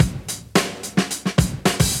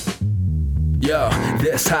Yo,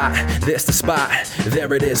 this hot, this the spot,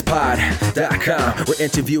 there it is, pod.com. We're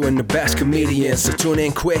interviewing the best comedians, so tune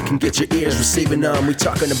in quick and get your ears receiving them. We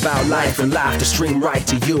talking about life and laughter, stream right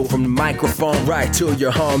to you, from the microphone right to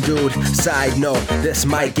your home, dude. Side note, this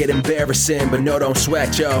might get embarrassing, but no, don't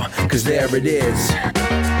sweat, yo, cause there it is.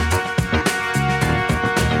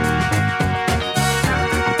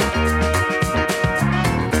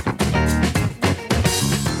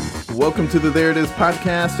 Welcome to the There It Is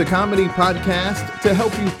podcast, a comedy podcast to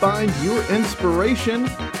help you find your inspiration.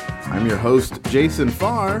 I'm your host, Jason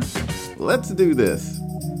Farr. Let's do this.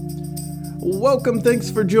 Welcome, thanks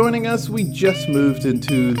for joining us. We just moved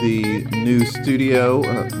into the new studio,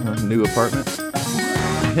 new apartment.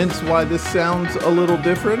 Hence why this sounds a little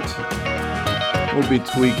different. We'll be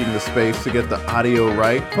tweaking the space to get the audio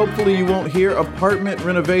right. Hopefully you won't hear apartment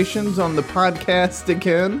renovations on the podcast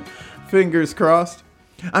again. Fingers crossed.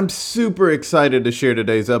 I'm super excited to share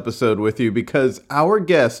today's episode with you because our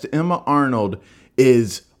guest, Emma Arnold,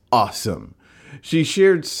 is awesome. She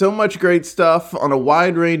shared so much great stuff on a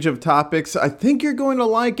wide range of topics. I think you're going to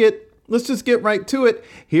like it. Let's just get right to it.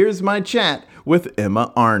 Here's my chat with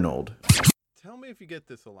Emma Arnold. Tell me if you get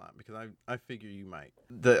this a lot, because I figure you might.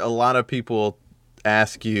 A lot of people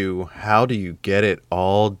ask you, how do you get it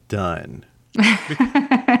all done?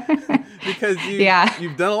 Because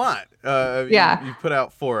you've done a lot. You've put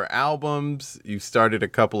out 4 albums. You've started a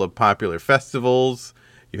couple of popular festivals.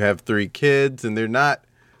 You have 3 kids, and they're not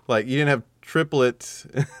like, you didn't have triplets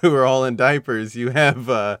who are all in diapers. You have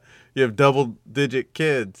double-digit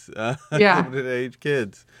kids, double-digit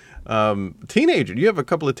kids. Teenager. You have a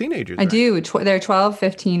couple of teenagers. I do. They're 12,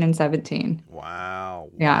 15, and 17. Wow.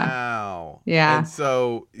 Yeah. Wow. Yeah. And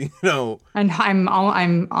so, and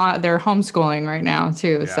they're homeschooling right now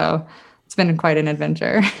too. Yeah. So it's been quite an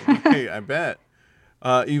adventure. Hey, I bet.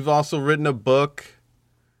 You've also written a book.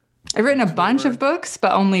 I've written a bunch of books,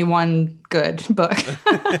 but only one good book.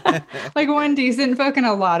 Like one decent book and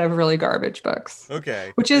a lot of really garbage books.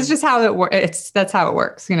 Okay. Which is just how it works. That's how it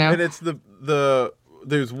works, you know? And it's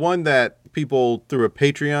there's one that people through a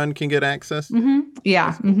Patreon can get access to. Mm-hmm.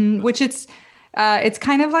 Yeah. Mm-hmm. Which it's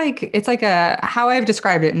kind of like, it's like how I've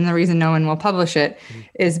described it. And the reason no one will publish it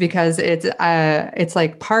is because it's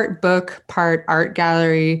like part book, part art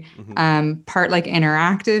gallery, part like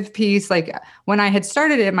interactive piece. Like when I had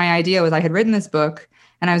started it, my idea was I had written this book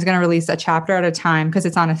and I was going to release a chapter at a time because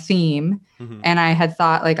it's on a theme. And I had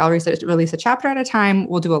thought like, I'll release a chapter at a time.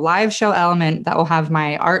 We'll do a live show element that will have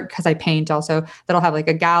my art, because I paint also, that'll have like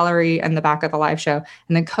a gallery in the back of the live show.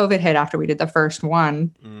 And then COVID hit after we did the first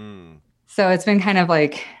one. So it's been kind of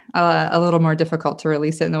like a little more difficult to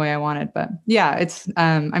release it in the way I wanted. But yeah, it's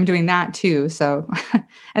I'm doing that too. So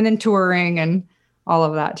and then touring and all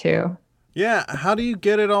of that too. Yeah. How do you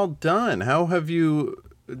get it all done? How have you?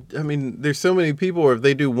 I mean, there's so many people where if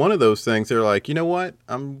they do one of those things, they're like, you know what?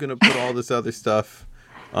 I'm going to put all this other stuff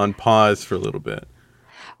on pause for a little bit.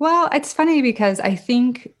 Well, it's funny because I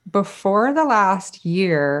think before the last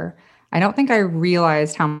year, I don't think I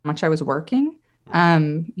realized how much I was working.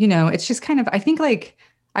 It's just kind of, I think like,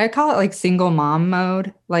 I call it like single mom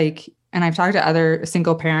mode, like, and I've talked to other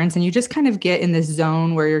single parents and you just kind of get in this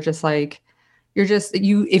zone where you're just like,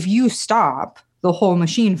 if you stop, the whole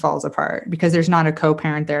machine falls apart because there's not a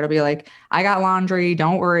co-parent there to be like, I got laundry,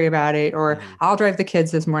 don't worry about it. Or I'll drive the kids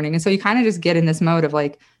this morning. And so you kind of just get in this mode of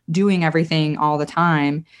like doing everything all the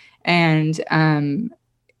time. And,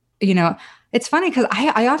 it's funny because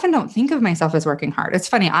I often don't think of myself as working hard. It's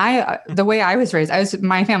funny. The way I was raised,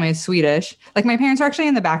 my family is Swedish. Like my parents are actually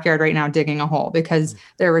in the backyard right now digging a hole because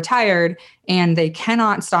they're retired and they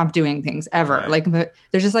cannot stop doing things ever. Right. Like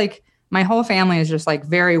there's just like, my whole family is just like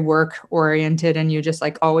very work oriented and you just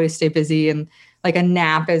like always stay busy. And like a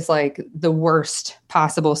nap is like the worst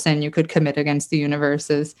possible sin you could commit against the universe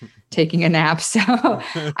is taking a nap. So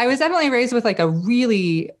I was definitely raised with like a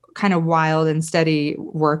really kind of wild and steady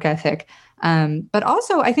work ethic. But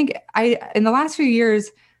also I think in the last few years,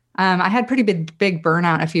 I had pretty big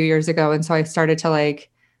burnout a few years ago. And so I started to like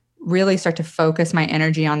really start to focus my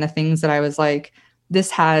energy on the things that I was like,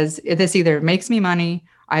 this either makes me money,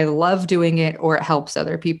 I love doing it, or it helps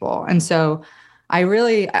other people. And so I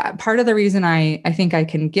really, part of the reason I think I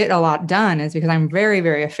can get a lot done is because I'm very,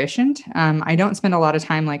 very efficient. I don't spend a lot of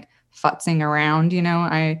time like futzing around,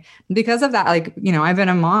 because of that, like, I've been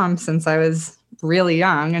a mom since I was really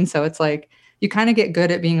young. And so it's like, you kind of get good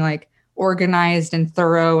at being like organized and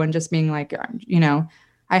thorough and just being like,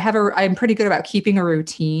 I'm pretty good about keeping a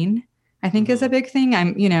routine, I think is a big thing.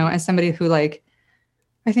 I'm, as somebody who like,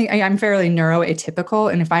 I think I'm fairly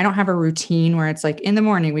neuroatypical. And if I don't have a routine where it's like in the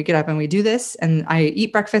morning, we get up and we do this and I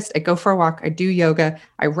eat breakfast, I go for a walk, I do yoga,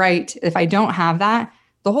 I write. If I don't have that,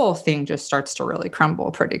 the whole thing just starts to really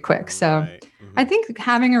crumble pretty quick. So Right. Mhm. I think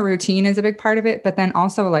having a routine is a big part of it. But then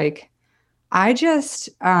also like, I just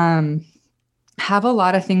have a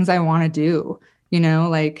lot of things I want to do.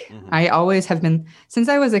 Like Mhm. I always have been, since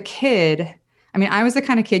I was a kid. I mean, I was the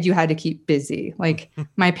kind of kid you had to keep busy. Like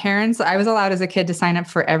my parents, I was allowed as a kid to sign up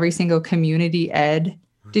for every single community ed.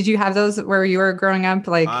 Did you have those where you were growing up,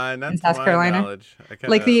 like Not in to South my Carolina? knowledge. I kind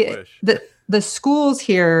Like of wish. the schools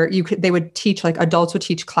here, they would teach, like adults would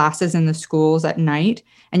teach classes in the schools at night,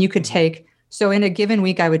 and you could Mhm. take. So in a given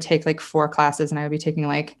week, I would take like 4 classes, and I would be taking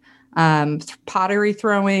like pottery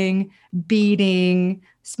throwing, beading,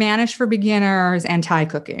 Spanish for beginners, and Thai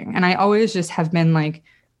cooking. And I always just have been like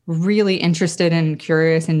really interested and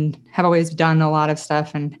curious, and have always done a lot of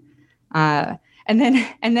stuff. Uh, and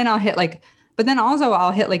then I'll hit like, but then also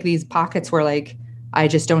I'll hit like these pockets where like I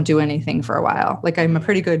just don't do anything for a while. Like I'm a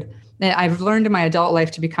pretty good. I've learned in my adult life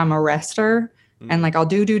to become a rester, and like I'll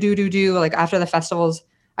do. Like after the festivals,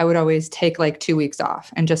 I would always take like 2 weeks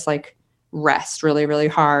off and just like rest really, really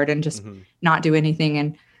hard and just Mhm. not do anything.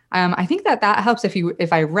 And I think that helps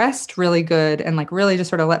if I rest really good and like really just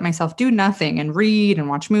sort of let myself do nothing and read and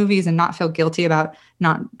watch movies and not feel guilty about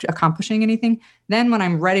not accomplishing anything. Then when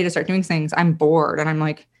I'm ready to start doing things, I'm bored and I'm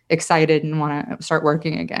like excited and want to start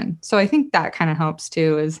working again. So I think that kind of helps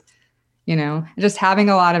too, is, just having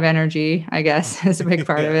a lot of energy, I guess, is a big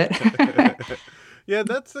part of it. Yeah,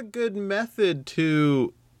 that's a good method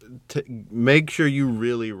to make sure you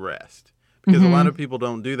really rest, because a lot of people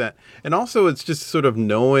don't do that. And also it's just sort of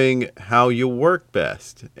knowing how you work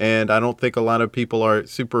best. And I don't think a lot of people are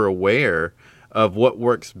super aware of what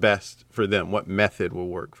works best for them, what method will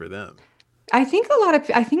work for them. I think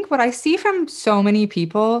what I see from so many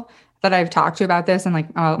people that I've talked to about this, and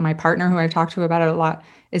like my partner who I've talked to about it a lot,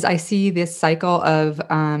 is I see this cycle of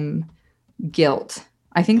guilt.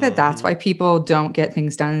 I think that that's Hmm. why people don't get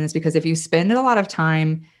things done, is because if you spend a lot of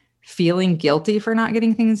time feeling guilty for not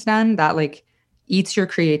getting things done, that like eats your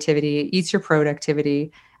creativity, eats your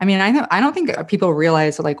productivity. I mean, I don't think people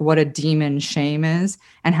realize like what a demon shame is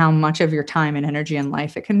and how much of your time and energy in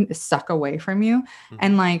life it can suck away from you. Hmm.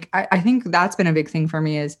 And like I think that's been a big thing for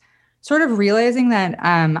me, is sort of realizing that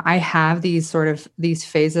I have these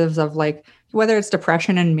phases of like, whether it's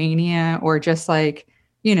depression and mania or just like,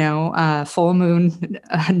 full moon,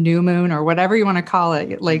 new moon, or whatever you want to call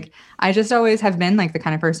it. Like, I just always have been like the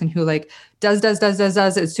kind of person who like does,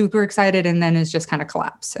 is super excited, and then is just kind of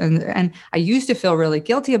collapse. And I used to feel really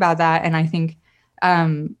guilty about that. And I think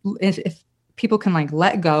if people can like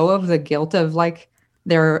let go of the guilt of like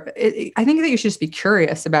I think that you should just be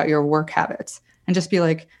curious about your work habits and just be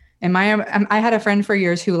like, I had a friend for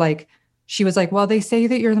years who like, she was like, well, they say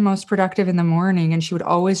that you're the most productive in the morning. And she would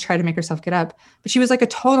always try to make herself get up. But she was like a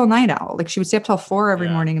total night owl. Like she would stay up till 4 every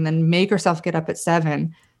Yeah. morning and then make herself get up at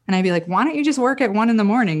 7. And I'd be like, why don't you just work at 1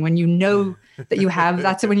 a.m. when you know that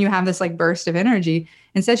that's when you have this like burst of energy.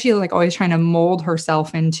 Instead, she was like always trying to mold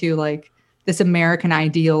herself into like this American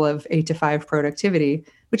ideal of 8 to 5 productivity,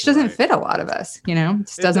 which doesn't Right. fit a lot of us, it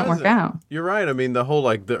just It doesn't work doesn't. out. You're right. I mean, the whole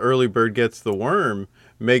like the early bird gets the worm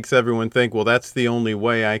makes everyone think, well, that's the only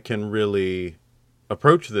way I can really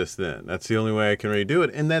approach this then. That's the only way I can really do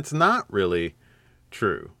it. And that's not really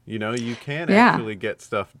true. You can Yeah. actually get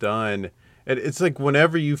stuff done. It's like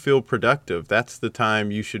whenever you feel productive, that's the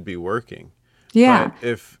time you should be working. Yeah.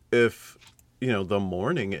 But if the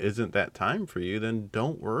morning isn't that time for you, then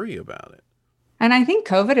don't worry about it. And I think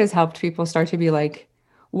COVID has helped people start to be like,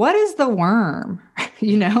 what is the worm?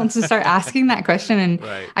 To start asking that question. And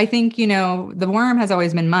Right. I think, the worm has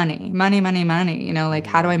always been money, like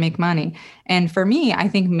how do I make money? And for me, I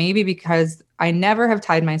think maybe because I never have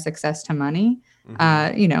tied my success to money,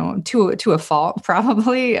 to a fault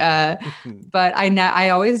probably. But I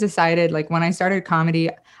always decided like when I started comedy,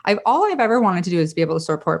 all I've ever wanted to do is be able to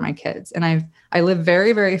support my kids. And I live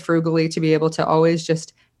very, very frugally to be able to always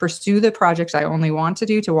just pursue the projects I only want to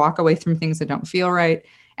do, to walk away from things that don't feel right.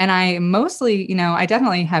 And I mostly, I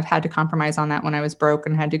definitely have had to compromise on that when I was broke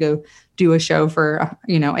and had to go do a show for,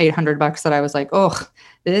 $800 that I was like, oh,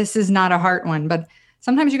 this is not a heart one. But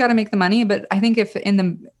sometimes you got to make the money. But I think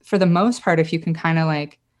for the most part, if you can kind of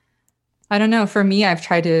like, I don't know, for me, I've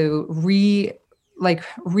tried to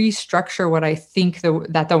restructure what I think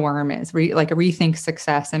that the worm is, rethink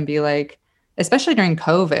success and be like, especially during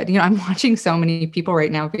COVID, I'm watching so many people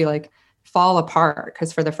right now be like fall apart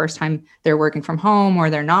because for the first time they're working from home or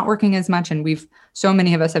they're not working as much. And so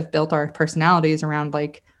many of us have built our personalities around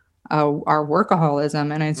like our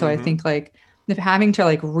workaholism. And so I think like having to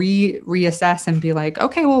like reassess and be like,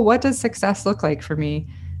 okay, well, what does success look like for me?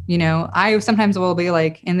 You know, I sometimes will be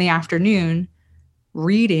like in the afternoon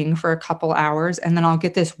reading for a couple hours, and then I'll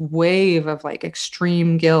get this wave of like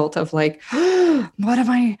extreme guilt of like, what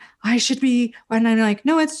am I should be, and I'm like,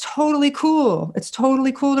 no, it's totally cool. It's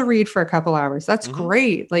totally cool to read for a couple hours. That's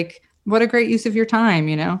great. Like, what a great use of your time,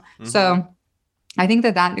 you know? So I think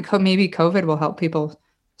that maybe COVID will help people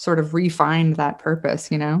sort of refine that purpose,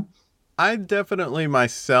 you know? I definitely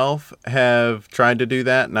myself have tried to do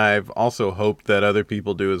that, and I've also hoped that other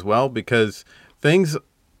people do as well, because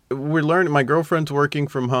we're learning. My girlfriend's working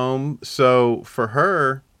from home, so for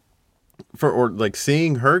her, or like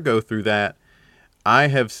seeing her go through that, I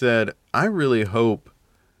have said I really hope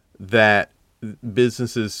that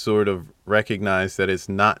businesses sort of recognize that it's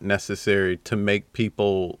not necessary to make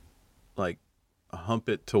people like hump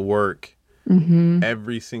it to work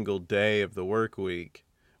every single day of the work week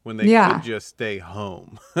when they could just stay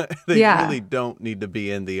home. They really don't need to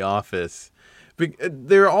be in the office.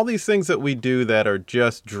 There are all these things that we do that are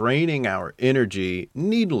just draining our energy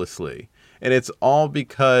needlessly. And it's all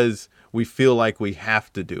because we feel like we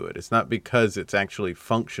have to do it. It's not because it's actually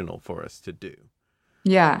functional for us to do.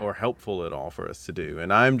 Yeah. Or helpful at all for us to do.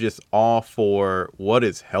 And I'm just all for what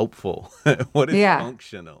is helpful, what is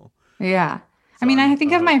functional. Yeah. So I mean, I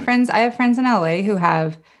think of my friends. I have friends in LA who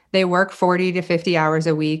they work 40 to 50 hours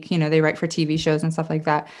a week. You know, they write for TV shows and stuff like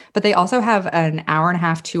that. But they also have an hour and a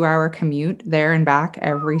half, 2-hour commute there and back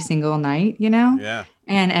every single night, you know? Yeah.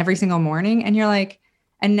 And every single morning. And you're like,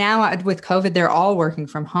 and now with COVID, they're all working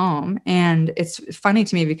from home. And it's funny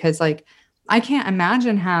to me because like, I can't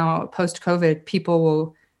imagine how post-COVID people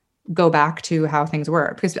will go back to how things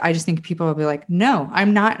were, because I just think people will be like, no,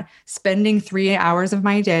 I'm not spending 3 hours of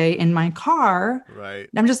my day in my car. Right.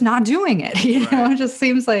 I'm just not doing it. You know, it just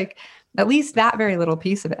seems like at least that very little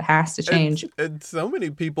piece of it has to change. And so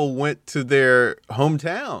many people went to their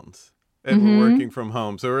hometowns and were working from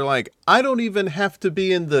home. So we're like, I don't even have to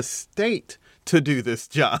be in the state to do this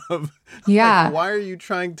job. Yeah. Like, why are you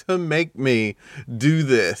trying to make me do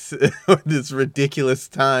this? This ridiculous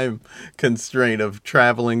time constraint of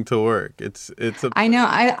traveling to work. I know.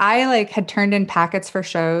 I like had turned in packets for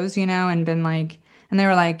shows, you know, and been like, and they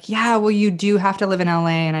were like, yeah, well, you do have to live in LA.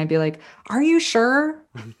 And I'd be like, are you sure?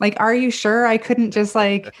 Like, are you sure I couldn't just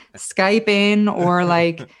like Skype in or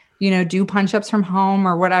like, you know, do punch-ups from home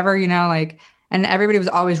or whatever, you know, like. And everybody was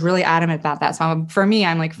always really adamant about that. So for me,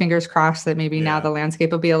 I'm like, fingers crossed that maybe now the landscape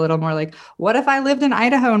will be a little more like, what if I lived in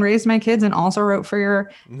Idaho and raised my kids and also wrote for your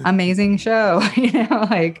amazing show? You know,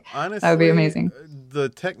 like, honestly, that would be amazing. The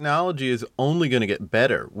technology is only going to get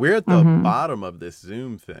better. We're at the bottom of this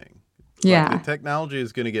Zoom thing. Like, the technology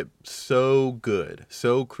is going to get so good,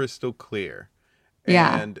 so crystal clear.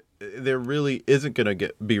 And there really isn't going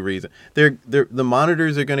to be reason. The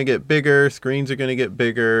monitors are going to get bigger, screens are going to get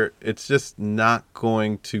bigger. It's just not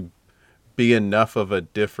going to be enough of a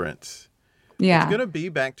difference. Yeah. It's going to be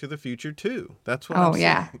Back to the Future too. That's what I'm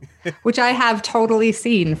saying. Which I have totally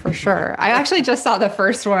seen for sure. I actually just saw the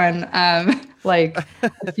first one like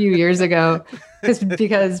a few years ago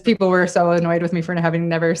because people were so annoyed with me for having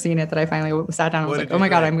never seen it that I finally sat down and was like, oh my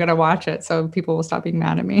God, I'm going to watch it. So people will stop being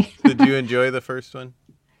mad at me. Did you enjoy the first one?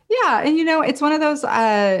 Yeah. And, you know, it's one of those,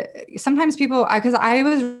 sometimes people, because I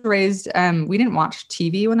was raised, we didn't watch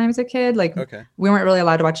TV when I was a kid. Like, we weren't really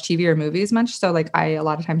allowed to watch TV or movies much. So, like, I a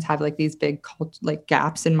lot of times have, like, these big,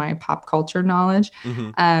 gaps in my pop culture knowledge.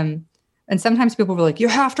 And sometimes people were like, you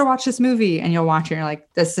have to watch this movie. And you'll watch it and you're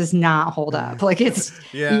like, this does not hold up. Like, it's,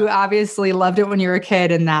 you obviously loved it when you were a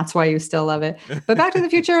kid and that's why you still love it. But Back to the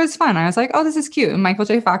Future was fun. I was like, oh, this is cute. And Michael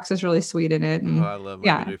J. Fox is really sweet in it. And, I love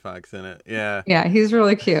Michael J. Fox in it. Yeah. Yeah, he's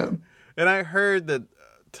really cute. And I heard that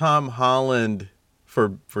Tom Holland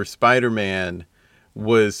for Spider-Man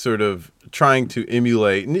was sort of trying to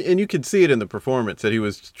emulate, and you could see it in the performance, that he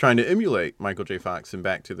was trying to emulate Michael J. Fox in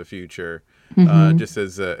Back to the Future. Just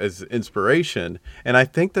as inspiration. And I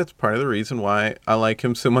think that's part of the reason why I like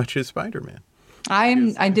him so much as Spider-Man.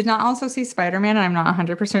 I did not also see Spider-Man, and I'm not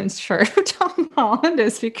 100% sure who Tom Holland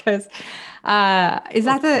is, because is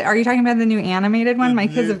that are you talking about the new animated one? My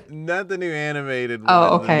kids have... Not the new animated one.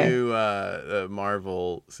 Oh, okay. The new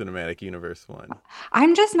Marvel Cinematic Universe one.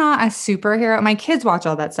 I'm just not a superhero. My kids watch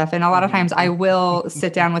all that stuff, and a lot of times I will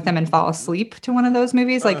sit down with them and fall asleep to one of those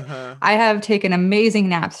movies. Like, I have taken amazing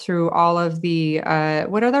naps through all of the,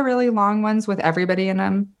 what are the really long ones with everybody in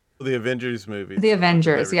them? The Avengers movies. The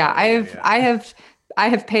Avengers, yeah. I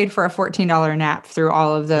have paid for a $14 nap through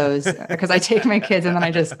all of those because I take my kids and then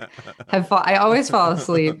I just I always fall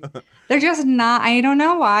asleep. They're just not, I don't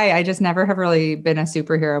know why. I just never have really been a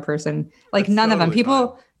superhero person. Like, that's none of them.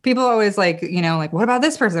 people always like, like, what about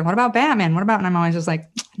this person? What about Batman? What about, and I'm always just like,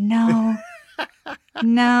 no,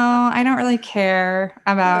 no, I don't really care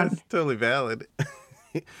about. That's totally valid.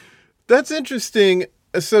 That's interesting.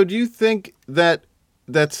 So do you think that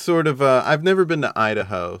that's sort of, I've never been to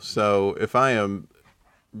Idaho, so if I am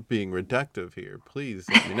being reductive here, please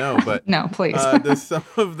let me know. But no, please. Does some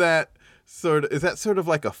of that is that sort of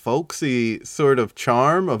like a folksy sort of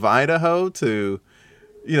charm of Idaho to,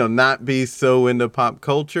 not be so into pop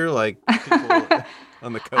culture like people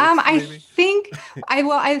on the coast? I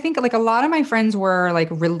think like a lot of my friends were like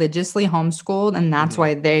religiously homeschooled, and that's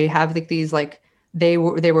why they have like these like they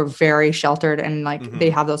were very sheltered, and like they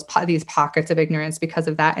have these pockets of ignorance because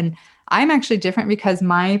of that. And I'm actually different because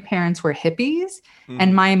my parents were hippies,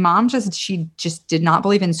 and my mom she just did not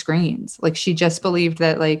believe in screens. Like she just believed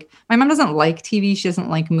that, like, my mom doesn't like TV, she doesn't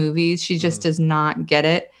like movies, she just does not get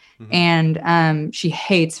it. And she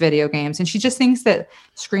hates video games, and she just thinks that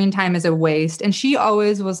screen time is a waste. And she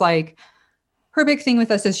always was like, her big thing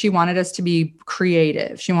with us is she wanted us to be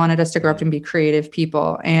creative. She wanted us to grow up and be creative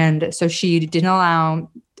people. And so she didn't allow,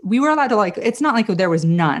 we were allowed to, like, it's not like there was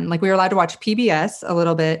none. Like, we were allowed to watch PBS a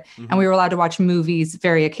little bit, and we were allowed to watch movies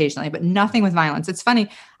very occasionally, but nothing with violence. It's funny.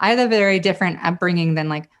 I had a very different upbringing than,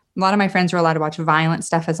 like, a lot of my friends were allowed to watch violent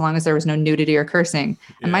stuff as long as there was no nudity or cursing.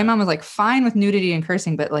 And my mom was like, fine with nudity and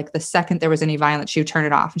cursing, but like the second there was any violence, she would turn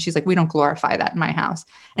it off. And she's like, we don't glorify that in my house.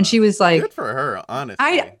 And she was like, good for her, honestly.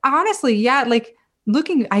 I honestly, yeah, like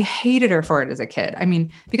I hated her for it as a kid. I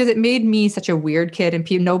mean, because it made me such a weird kid, and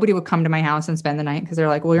nobody would come to my house and spend the night because they're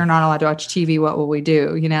like, well, you're not allowed to watch TV. What will we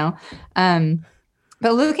do?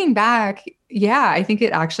 But looking back, yeah, I think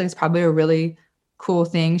it actually is probably a really cool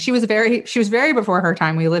thing. She was very before her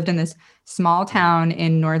time. We lived in this small town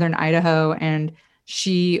in northern Idaho, and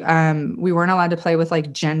we weren't allowed to play with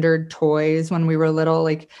like gendered toys when we were little.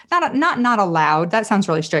 Like not allowed. That sounds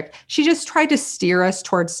really strict. She just tried to steer us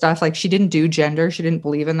towards stuff. Like, she didn't do gender. She didn't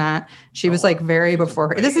believe in that. She was like very before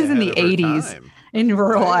her. This is in the 80s in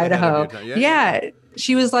rural Idaho. Yeah.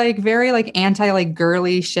 She was like very like anti like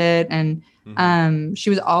girly shit, and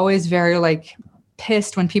she was always very like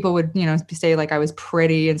pissed when people would, say like I was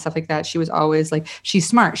pretty and stuff like that. She was always like, she's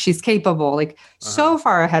smart, she's capable, like so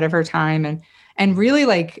far ahead of her time, and really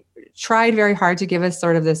like tried very hard to give us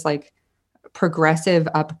sort of this like progressive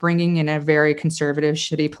upbringing in a very conservative,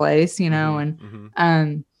 shitty place,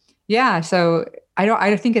 yeah. So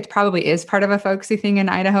I think it probably is part of a folksy thing in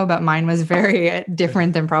Idaho, but mine was very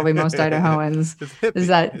different than probably most Idahoans. It's hippie. Is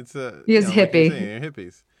that it's hippie? Like you're saying, you're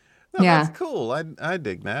hippies. No, yeah, that's cool. I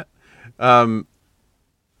dig that.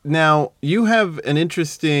 Now, you have an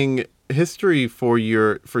interesting history for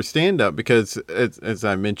stand-up because, as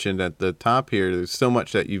I mentioned at the top here, there's so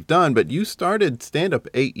much that you've done, but you started stand-up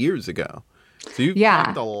 8 years ago. So you've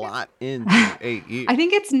put a lot into 8 years. I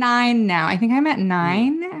think it's 9 now. I think I'm at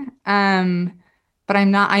 9. But I'm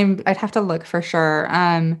not, I'd have to look for sure.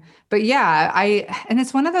 But yeah, and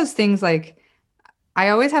it's one of those things, like, I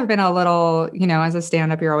always have been a little, as a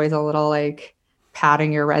stand-up, you're always a little like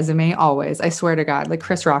padding your resume, always. I swear to God, like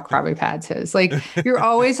Chris Rock probably pads his. Like, you're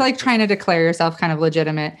always like trying to declare yourself kind of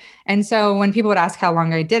legitimate. And so when people would ask how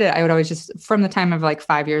long I did it, I would always just, from the time of like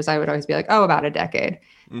 5 years, I would always be like, oh, about a decade.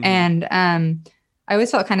 And I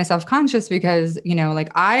always felt kind of self-conscious because,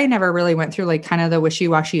 like, I never really went through like kind of the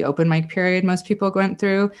wishy-washy open mic period most people went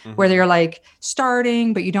through, where they're like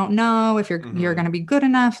starting, but you don't know if you're going to be good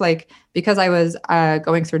enough. Like, because I was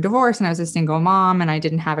going through divorce and I was a single mom and I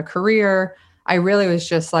didn't have a career, I really was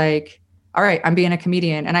just like, all right, I'm being a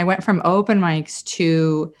comedian. And I went from open mics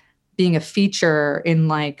to being a feature in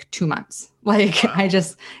like 2 months. Like, wow.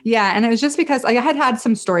 And it was just because I had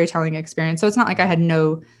some storytelling experience. So it's not like I had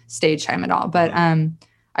no stage time at all, but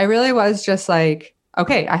I really was just like,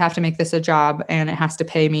 okay, I have to make this a job and it has to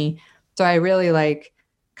pay me. So I really like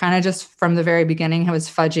kind of just from the very beginning, I was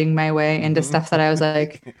fudging my way into stuff that I was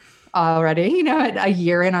like, already, at a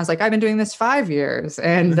year in, I was like, I've been doing this 5 years,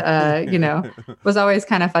 and was always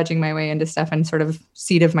kind of fudging my way into stuff and sort of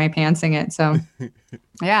seat of my pantsing it. So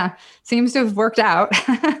yeah, seems to have worked out.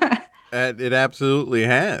 It absolutely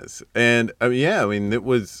has. And it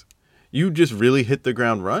was, you just really hit the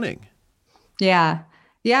ground running. Yeah,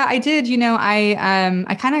 I did.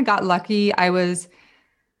 I kind of got lucky. I was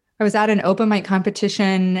at an open mic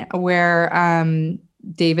competition where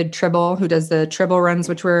David Tribble, who does the Tribble runs,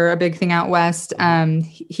 which were a big thing out west.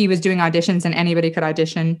 He was doing auditions and anybody could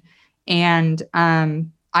audition. And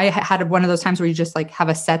I had one of those times where you just like have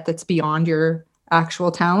a set that's beyond your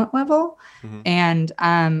actual talent level. And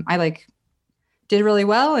I like did really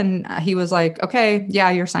well. And he was like, okay, yeah,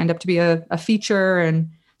 you're signed up to be a feature. And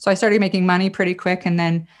So I started making money pretty quick. And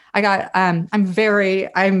then I got, I'm very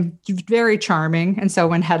charming. And so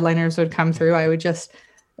when headliners would come through, I would just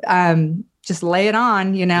lay it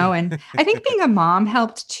on, and I think being a mom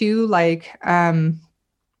helped too. Like, a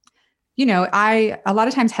lot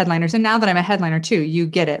of times headliners, and now that I'm a headliner too, you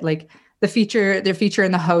get it. Like the feature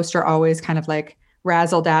and the host are always kind of like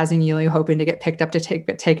razzle dazzling you, hoping to get picked up to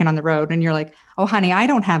taken on the road. And you're like, oh honey, I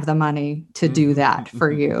don't have the money to do that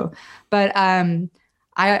for you. But,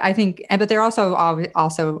 I think, but they're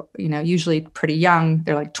also, usually pretty young.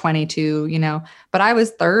 They're like 22, but I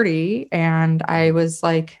was 30 and I was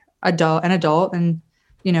like an adult and,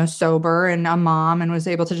 sober and a mom, and was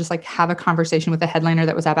able to just like have a conversation with a headliner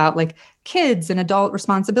that was about like kids and adult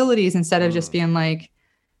responsibilities instead of just being like,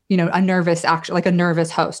 a nervous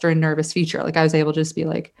host or a nervous feature. Like I was able to just be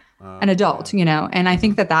like an adult, and I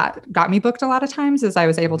think that got me booked a lot of times, as I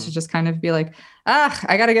was able to just kind of be like,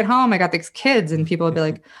 I got to get home. I got these kids, and people would be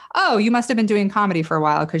like, oh, you must've been doing comedy for a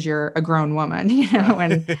while, 'cause you're a grown woman,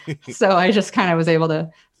 and so I just kind of was able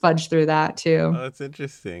to fudge through that too. Oh, that's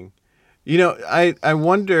interesting. I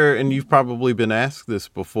wonder, and you've probably been asked this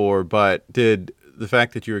before, but did the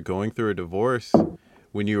fact that you were going through a divorce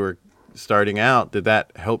when you were starting out, did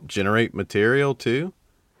that help generate material too?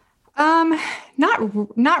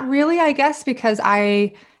 Not really, I guess, because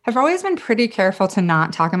I have always been pretty careful to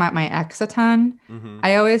not talk about my ex a ton.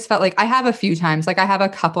 I always felt like I have a few times, like I have a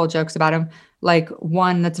couple jokes about him, like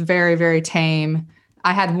one that's very, very tame.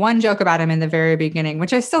 I had one joke about him in the very beginning,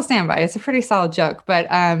 which I still stand by. It's a pretty solid joke, but,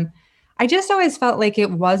 I just always felt like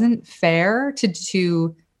it wasn't fair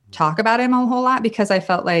to talk about him a whole lot, because I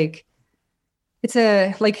felt like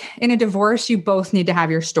like in a divorce, you both need to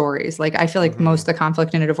have your stories. Like, I feel like most of the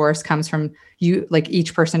conflict in a divorce comes from you, like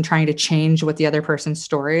each person trying to change what the other person's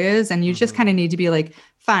story is. And you just kind of need to be like,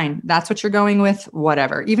 fine, that's what you're going with,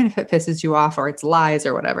 whatever, even if it pisses you off or it's lies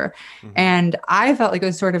or whatever. And I felt like it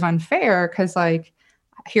was sort of unfair, because like,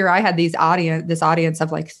 here I had this audience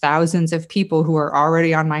of like thousands of people who are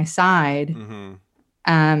already on my side.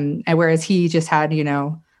 And whereas he just had,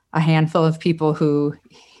 a handful of people who,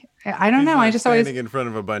 I don't know. I just always standing in front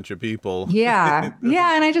of a bunch of people. Yeah.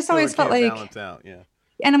 Yeah. And I just always felt like, balance out. Yeah.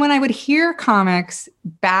 And when I would hear comics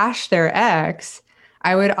bash their ex,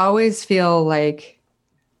 I would always feel like,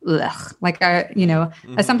 ugh, like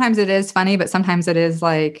sometimes it is funny, but sometimes it is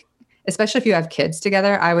like, especially if you have kids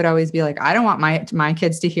together, I would always be like, I don't want my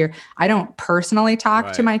kids to hear. I don't personally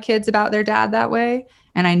talk to my kids about their dad that way.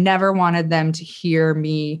 And I never wanted them to hear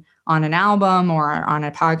me on an album or on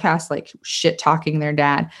a podcast, like shit talking their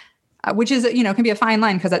dad, which is, can be a fine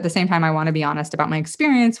line. 'Cause at the same time, I want to be honest about my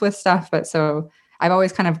experience with stuff. But so I've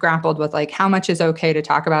always kind of grappled with like, how much is okay to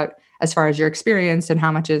talk about as far as your experience and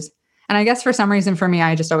how much is, and I guess for some reason for me,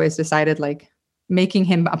 I just always decided like making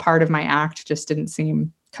him a part of my act just didn't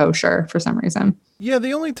seem kosher for some reason. Yeah,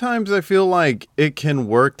 the only times I feel like it can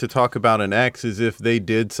work to talk about an ex is if they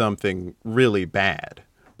did something really bad.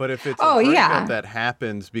 But if it's a breakup that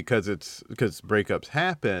happens because breakups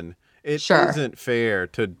happen, it isn't fair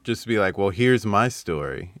to just be like, well, here's my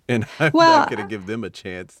story, and I'm not going to give them a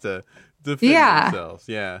chance to defend themselves.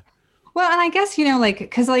 Yeah. Well, and I guess,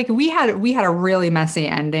 because like we had a really messy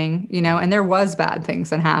ending, and there was bad things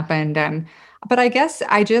that happened, but I guess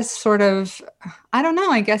I just sort of, I don't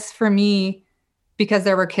know, I guess for me, because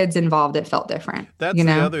there were kids involved, it felt different. That's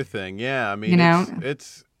the other thing. Yeah. I mean,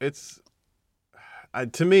 it's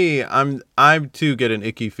to me, I too get an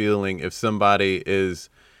icky feeling if somebody is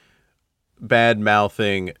bad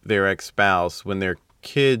mouthing their ex-spouse when their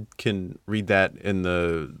kid can read that in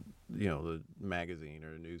the magazine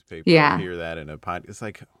or a newspaper, and hear that in a podcast. It's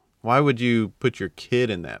like, why would you put your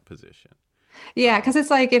kid in that position? Yeah, because it's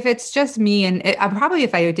like, if it's just me, and probably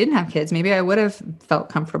if I didn't have kids, maybe I would have felt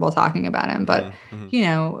comfortable talking about him. But,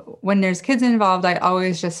 when there's kids involved, I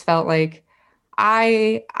always just felt like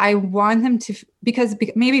I want them to, because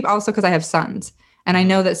maybe also because I have sons, and I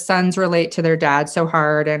know that sons relate to their dad so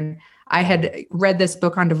hard. And I had read this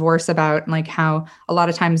book on divorce about like how a lot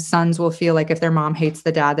of times sons will feel like if their mom hates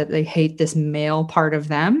the dad, that they hate this male part of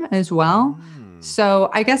them as well. So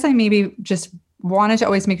I guess I maybe just wanted to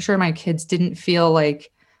always make sure my kids didn't feel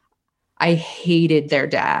like I hated their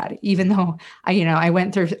dad, even though I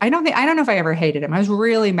went through, I don't know if I ever hated him. I was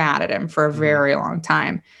really mad at him for a very long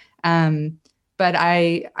time. But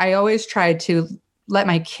I always tried to let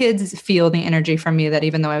my kids feel the energy from me, that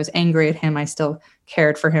even though I was angry at him, I still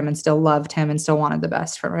cared for him and still loved him and still wanted the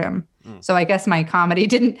best for him. So I guess my comedy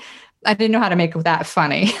I didn't know how to make that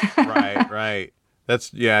funny. Right.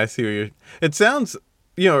 I see where it sounds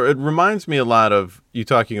it reminds me a lot of you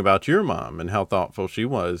talking about your mom and how thoughtful she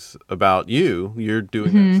was about you. You're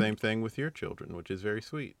doing that same thing with your children, which is very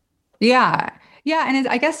sweet. Yeah. Yeah. And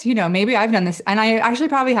I guess, maybe I've done this, and I actually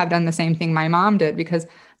probably have done the same thing my mom did, because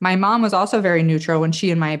my mom was also very neutral when she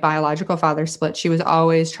and my biological father split. She was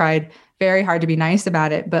always tried very hard to be nice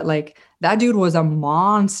about it. But like that dude was a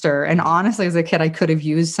monster. And honestly, as a kid, I could have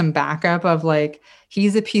used some backup of like,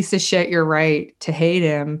 he's a piece of shit. You're right to hate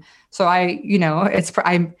him. So I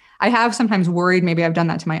have sometimes worried maybe I've done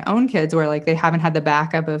that to my own kids where like they haven't had the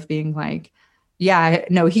backup of being like, yeah,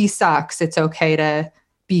 no, he sucks. It's okay to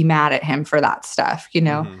be mad at him for that stuff,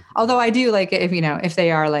 Although I do like if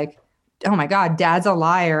they are like, oh my God, dad's a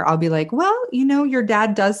liar, I'll be like, well, your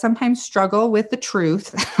dad does sometimes struggle with the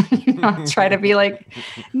truth. Try to be like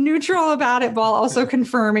neutral about it while also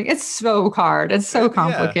confirming. It's so hard. It's so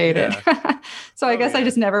complicated. Yeah. So I guess I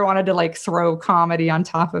just never wanted to like throw comedy on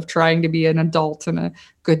top of trying to be an adult and a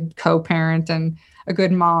good co-parent and a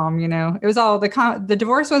good mom. It was all the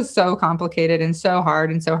divorce was so complicated and so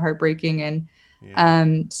hard and so heartbreaking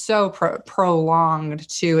and so prolonged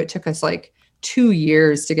too. It took us like 2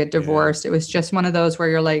 years to get divorced. It was just one of those where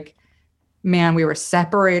you're like, man, we were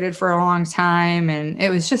separated for a long time and it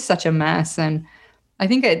was just such a mess. And I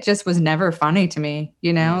think it just was never funny to me,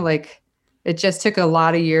 like it just took a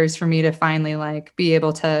lot of years for me to finally like be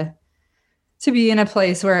able to be in a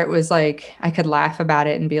place where it was like, I could laugh about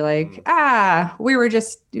it and be like, we were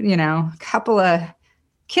just, a couple of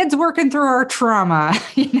kids working through our trauma,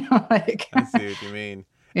 like. I see what you mean.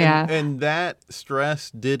 Yeah. And that stress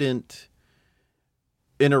didn't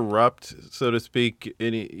interrupt, so to speak,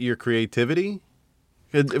 your creativity?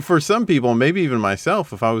 For some people, maybe even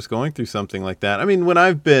myself, if I was going through something like that. I mean, when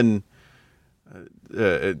I've been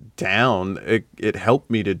down, it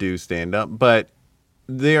helped me to do stand-up. But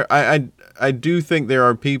I do think there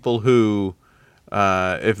are people who,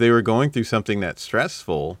 if they were going through something that's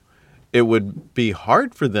stressful, it would be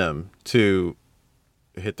hard for them to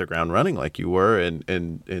hit the ground running like you were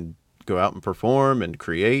and go out and perform and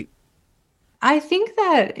create. I think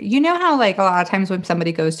that, how like a lot of times when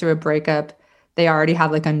somebody goes through a breakup, they already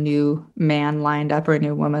have like a new man lined up or a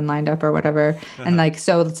new woman lined up or whatever. And like,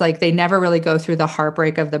 so it's like they never really go through the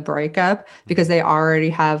heartbreak of the breakup because they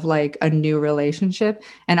already have like a new relationship.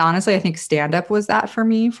 And honestly, I think stand-up was that for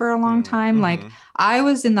me for a long time. Like I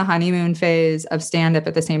was in the honeymoon phase of stand-up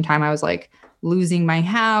at the same time I was like losing my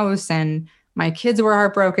house and my kids were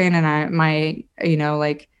heartbroken and my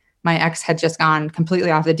ex had just gone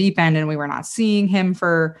completely off the deep end and we were not seeing him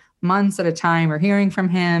for months at a time or hearing from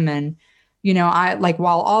him. And, I like,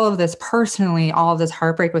 while all of this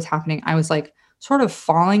heartbreak was happening, I was like sort of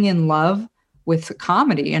falling in love with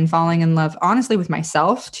comedy and falling in love, honestly, with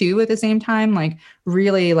myself too, at the same time. Like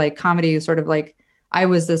really like comedy is sort of like, I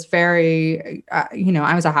was this very,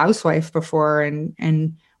 I was a housewife before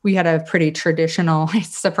and we had a pretty traditional,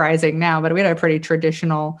 it's surprising now, but we had a pretty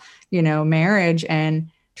traditional, marriage and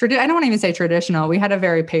I don't want to even say traditional. We had a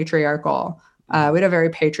very patriarchal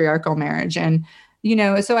marriage. And,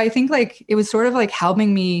 so I think like, it was sort of like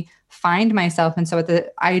helping me find myself. And so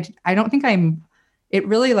I don't think I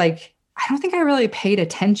really paid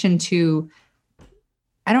attention to,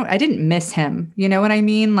 I didn't miss him. You know what I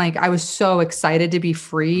mean? Like I was so excited to be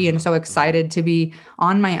free and so excited to be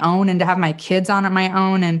on my own and to have my kids on my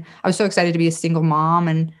own. And I was so excited to be a single mom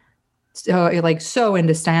and so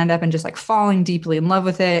into stand up and just like falling deeply in love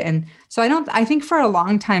with it. And so I think for a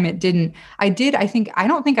long time I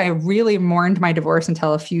don't think I really mourned my divorce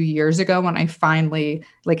until a few years ago when I finally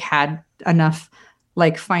like had enough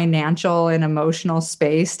like financial and emotional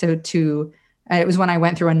space to it was when I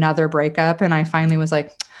went through another breakup and I finally was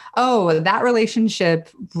like, oh, that relationship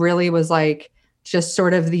really was like just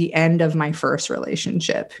sort of the end of my first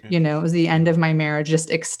relationship. It was the end of my marriage, just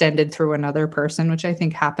extended through another person, which I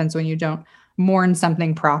think happens when you don't mourn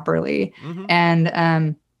something properly.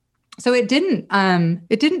 And so it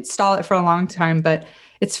didn't stall it for a long time, but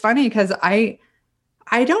it's funny because I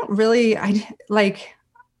don't really, like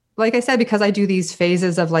I said, because I do these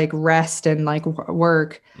phases of like rest and like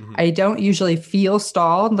work, I don't usually feel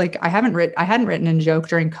stalled. Like I hadn't written a joke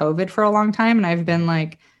during COVID for a long time. And I've been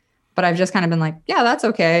like, but I've just kind of been like, yeah, that's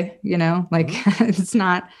okay. It's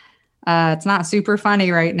not super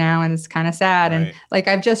funny right now. And it's kind of sad. Right. And like,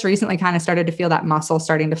 I've just recently kind of started to feel that muscle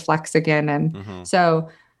starting to flex again. And so,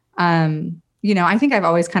 I think I've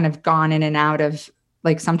always kind of gone in and out of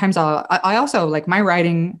like, sometimes I also like my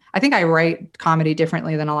writing, I think I write comedy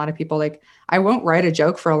differently than a lot of people. Like I won't write a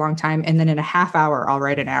joke for a long time. And then in a half hour, I'll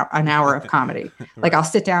write an hour of comedy. Like I'll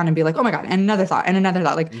sit down and be like, oh my God, and another thought and another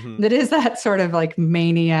thought. Like that is that sort of like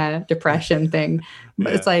mania depression thing.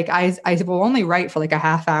 But it's like, I will only write for like a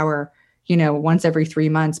half hour, once every 3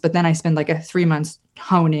 months, but then I spend like 3 months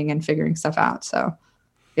honing and figuring stuff out. So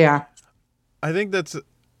yeah. I think that's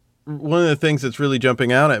one of the things that's really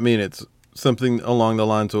jumping out at me, and it's something along the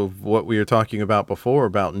lines of what we were talking about before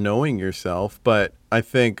about knowing yourself. But I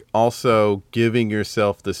think also giving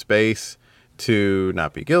yourself the space to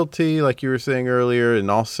not be guilty, like you were saying earlier, and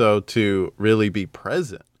also to really be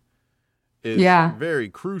present is very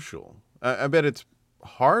crucial. I bet it's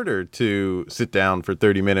harder to sit down for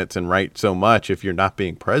 30 minutes and write so much if you're not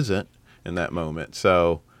being present in that moment.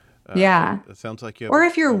 So it sounds like you have, or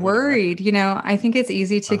if you're worried, I think it's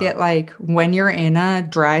easy to get like when you're in a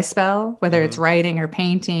dry spell, whether it's writing or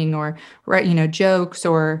painting or jokes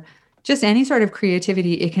or just any sort of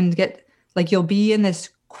creativity, it can get like you'll be in this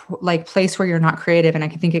like place where you're not creative, and I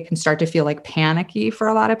think it can start to feel like panicky for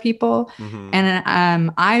a lot of people.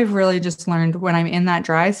 And I've really just learned when I'm in that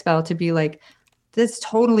dry spell to be like, this is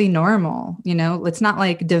totally normal. It's not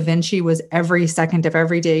like Da Vinci was every second of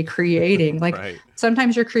every day creating. Like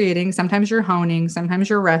sometimes you're creating, sometimes you're honing, sometimes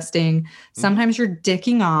you're resting, sometimes you're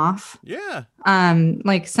dicking off. Yeah.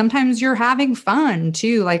 Like sometimes you're having fun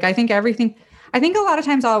too. Like I think a lot of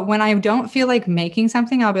times when I don't feel like making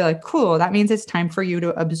something, I'll be like, cool, that means it's time for you to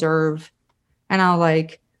observe. And I'll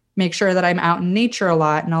like make sure that I'm out in nature a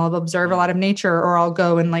lot, and I'll observe a lot of nature, or I'll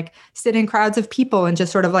go and like sit in crowds of people and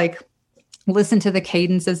just sort of like listen to the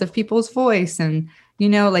cadences of people's voice. And,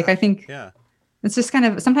 I think it's just kind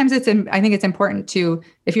of, sometimes I think it's important to,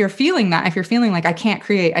 if you're feeling like I can't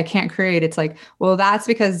create, it's like, well, that's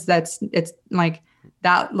because it's like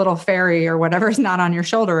that little fairy or whatever is not on your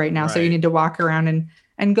shoulder right now. So you need to walk around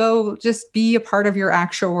and go just be a part of your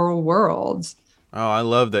actual world. Oh, I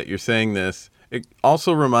love that you're saying this. It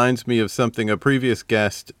also reminds me of something a previous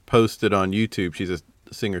guest posted on YouTube. She's a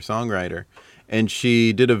singer-songwriter. And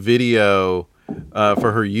she did a video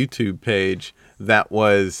for her YouTube page that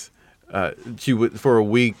was, for a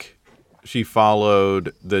week, she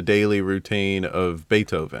followed the daily routine of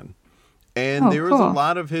Beethoven. And there was a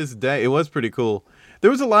lot of his day. It was pretty cool. There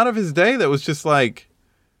was a lot of his day that was just like,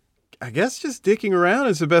 I guess just dicking around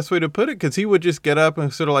is the best way to put it, because he would just get up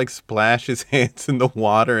and sort of like splash his hands in the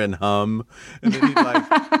water and hum. And then he'd like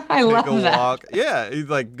take a walk. Yeah, he'd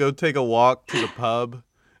like go take a walk to the pub.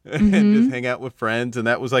 And just hang out with friends, and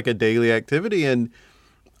that was like a daily activity. And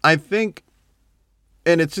I think,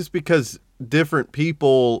 and it's just because different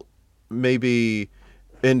people maybe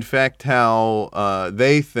infect how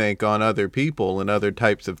they think on other people and other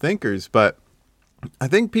types of thinkers, but I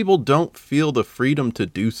think people don't feel the freedom to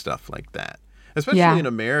do stuff like that, especially in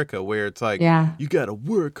America, where it's like you gotta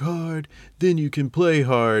work hard, then you can play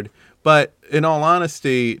hard. But in all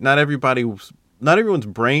honesty, not everyone's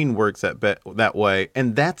brain works that way,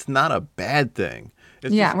 and that's not a bad thing.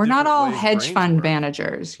 It's we're not all hedge fund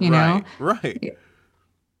managers, know? Right.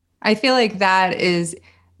 I feel like that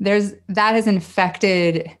has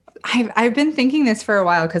infected. I've been thinking this for a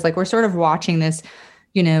while, because like we're sort of watching this,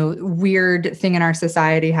 weird thing in our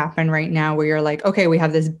society happen right now, where you're like, okay,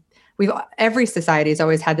 every society has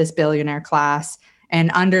always had this billionaire class, and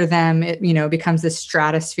under them, it, becomes this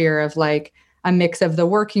stratosphere of like a mix of the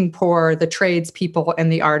working poor, the tradespeople,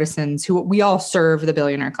 and the artisans, who we all serve the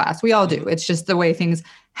billionaire class. We all do. It's just the way things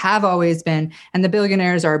have always been. And the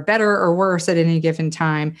billionaires are better or worse at any given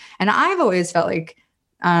time. And I've always felt like,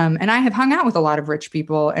 and I have hung out with a lot of rich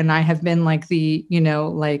people, and I have been like the,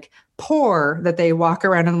 like poor that they walk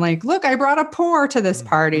around and like, look, I brought a poor to this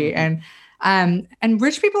party. And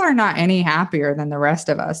rich people are not any happier than the rest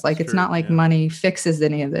of us. Like, it's not like money fixes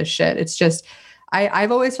any of this shit. It's just,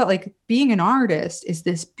 I've always felt like being an artist is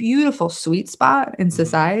this beautiful sweet spot in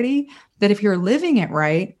society that if you're living it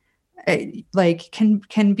right, like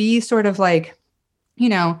can be sort of like,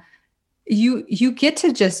 you get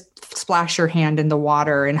to just splash your hand in the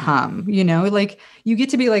water and hum, like you get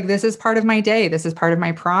to be like, this is part of my day. This is part of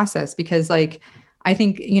my process, because like, I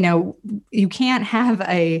think, you can't have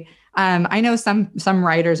I know some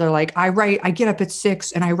writers are like, I get up at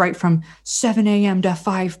 6 and I write from 7 a.m. to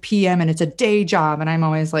 5 p.m. and it's a day job. And I'm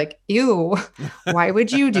always like, ew, why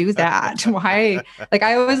would you do that? Why? Like,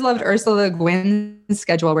 I always loved Ursula Le Guin's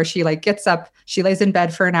schedule, where she like gets up, she lays in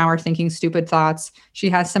bed for an hour thinking stupid thoughts. She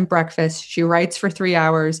has some breakfast. She writes for 3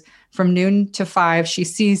 hours. From noon to 5, she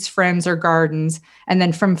sees friends or gardens. And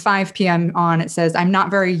then from 5 p.m. on, it says, I'm not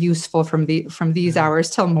very useful from these hours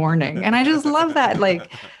till morning. And I just love that. Like,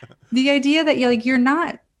 the idea that you're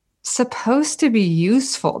not supposed to be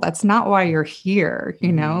useful. That's not why you're here,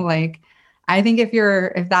 like, I think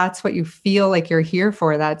if that's what you feel like you're here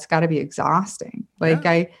for, that's got to be exhausting. Like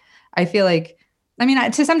I feel like, I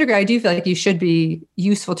mean, to some degree, I do feel like you should be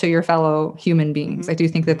useful to your fellow human beings. I do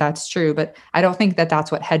think that that's true, but I don't think that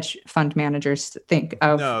that's what hedge fund managers think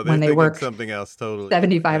of when they work something else totally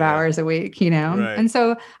 75 hours a week, Right. And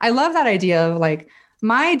so I love that idea of like,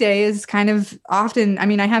 my day is kind of often, I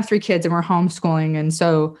mean, I have 3 kids and we're homeschooling. And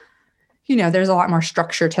so, there's a lot more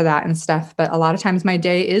structure to that and stuff. But a lot of times my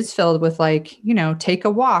day is filled with like, take a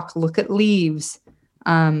walk, look at leaves,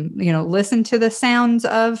 listen to the sounds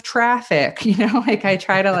of traffic, like I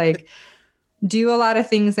try to like do a lot of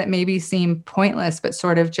things that maybe seem pointless, but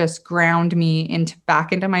sort of just ground me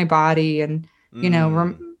back into my body and,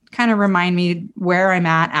 kind of remind me where I'm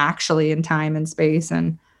at actually in time and space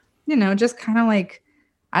and, just kind of like,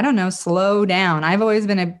 I don't know, slow down. I've always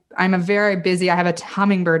been I'm a very busy, I have a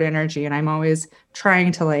hummingbird energy and I'm always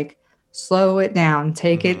trying to like slow it down,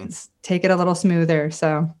 take it a little smoother.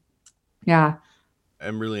 So yeah.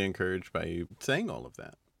 I'm really encouraged by you saying all of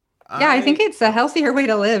that. Yeah, I think it's a healthier way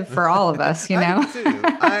to live for all of us, I do too.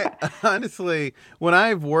 I honestly, when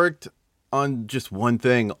I've worked on just one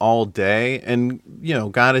thing all day and,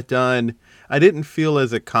 got it done, I didn't feel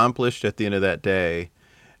as accomplished at the end of that day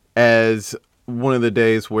as one of the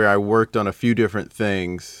days where I worked on a few different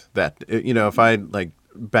things that, if I like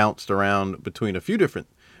bounced around between a few different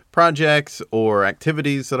projects or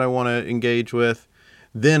activities that I want to engage with,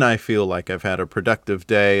 then I feel like I've had a productive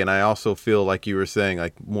day. And I also feel like you were saying,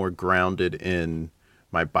 like more grounded in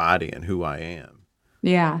my body and who I am.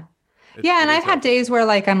 Yeah. And I've had days where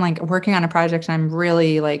like, I'm like working on a project and I'm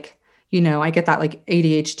really like, I get that like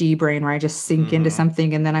ADHD brain where I just sink into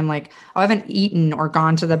something and then I'm like, oh, I haven't eaten or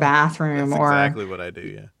gone to the bathroom. That's exactly what I do.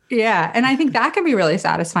 Yeah. Yeah. And I think that can be really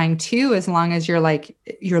satisfying too, as long as you're like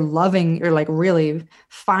really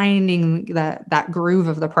finding that groove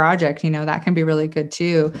of the project, that can be really good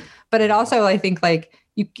too. But it also, I think like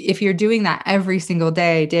if you're doing that every single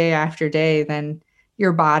day after day, then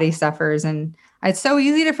your body suffers. And it's so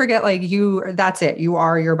easy to forget, like that's it. You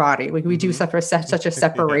are your body. Like we do suffer such a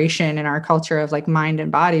separation in our culture of like mind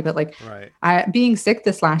and body. But like being sick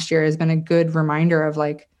this last year has been a good reminder of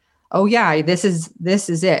like, oh yeah, this is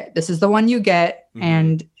it. This is the one you get.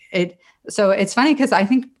 And so it's funny because I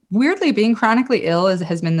think weirdly being chronically ill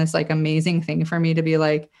has been this like amazing thing for me to be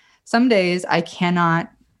like, some days I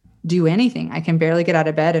cannot do anything. I can barely get out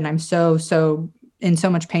of bed and I'm so in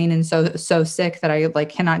so much pain and so sick that I like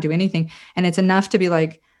cannot do anything. And it's enough to be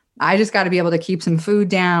like, I just got to be able to keep some food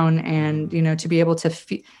down and, to be able to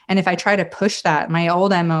and if I try to push that, my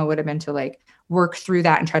old MO would have been to like work through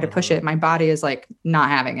that and try to push it. My body is like not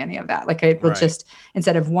having any of that. Like it will just,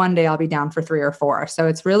 instead of one day, I'll be down for 3 or 4. So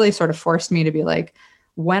it's really sort of forced me to be like,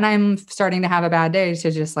 when I'm starting to have a bad day,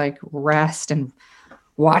 to just like rest and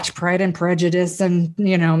watch Pride and Prejudice and,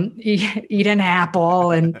 eat an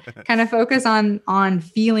apple and kind of focus on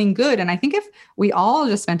feeling good. And I think if we all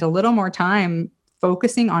just spent a little more time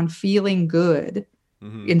focusing on feeling good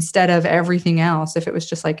instead of everything else, if it was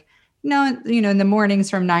just like, in the mornings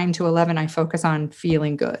from 9 to 11, I focus on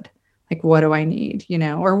feeling good. Like, what do I need,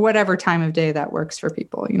 or whatever time of day that works for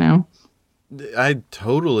people, I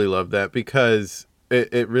totally love that because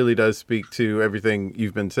it really does speak to everything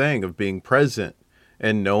you've been saying of being present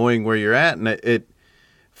and knowing where you're at. And it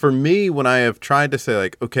for me, when I have tried to say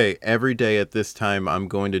like, okay, every day at this time, I'm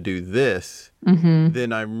going to do this,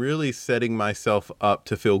 then I'm really setting myself up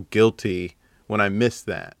to feel guilty when I miss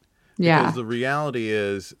that. Yeah. Because the reality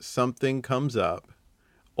is something comes up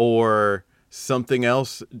or something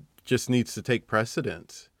else just needs to take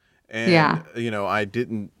precedence. And, I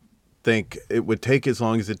didn't think it would take as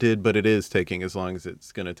long as it did, but it is taking as long as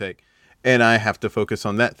it's going to take. And I have to focus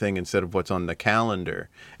on that thing instead of what's on the calendar.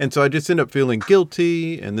 And so I just end up feeling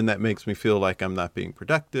guilty. And then that makes me feel like I'm not being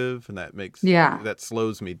productive. And that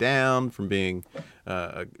slows me down from being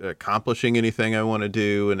accomplishing anything I want to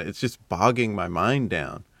do. And it's just bogging my mind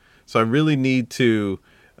down. So I really need to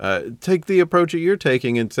take the approach that you're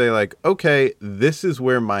taking and say like, okay, this is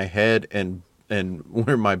where my head and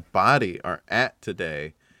where my body are at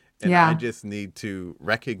today. And I just need to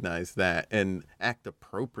recognize that and act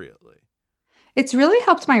appropriately. It's really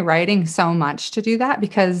helped my writing so much to do that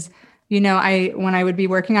because, when I would be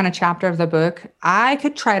working on a chapter of the book, I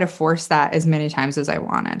could try to force that as many times as I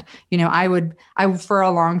wanted. I for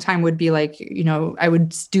a long time would be like, I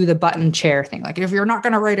would do the button chair thing. Like, if you're not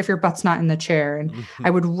going to write, if your butt's not in the chair, and I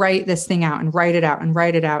would write this thing out and write it out and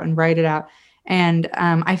write it out and write it out. And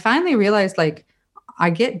I finally realized like I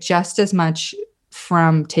get just as much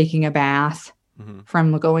from taking a bath,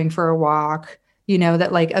 from going for a walk,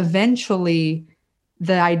 that like eventually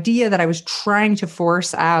the idea that I was trying to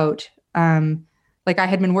force out Like I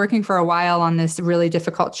had been working for a while on this really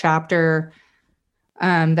difficult chapter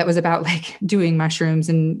that was about like doing mushrooms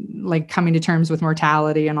and like coming to terms with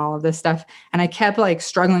mortality and all of this stuff. And I kept like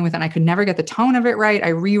struggling with it. And I could never get the tone of it right. I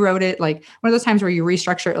rewrote it, like one of those times where you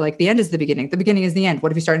restructure it, like the end is the beginning is the end.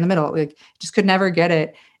 What if you start in the middle? Like just could never get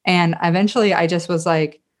it. And eventually I just was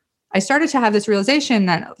like, I started to have this realization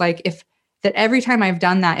that like that every time I've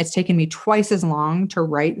done that, it's taken me twice as long to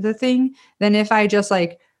write the thing than if I just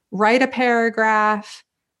like write a paragraph,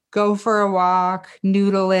 go for a walk,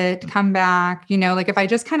 noodle it, come back, like if I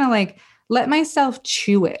just kind of like let myself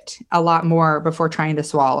chew it a lot more before trying to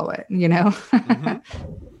swallow it, Mm-hmm.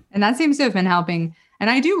 And that seems to have been helping. And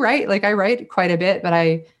I do write, like I write quite a bit, but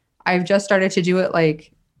I've just started to do it.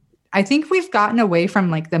 Like, I think we've gotten away from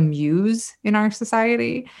like the muse in our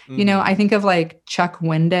society. Mm-hmm. I think of like Chuck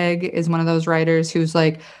Wendig is one of those writers who's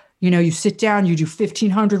like, you sit down, you do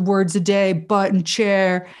 1,500 words a day, butt and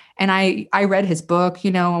chair. And I read his book,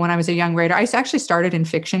 when I was a young writer. I actually started in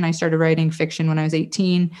fiction. I started writing fiction when I was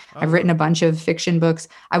 18. Oh. I've written a bunch of fiction books.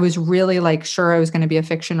 I was really like sure I was going to be a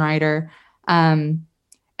fiction writer. And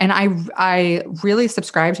I really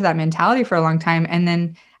subscribed to that mentality for a long time. And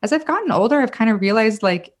then as I've gotten older, I've kind of realized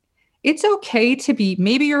like, it's okay to be,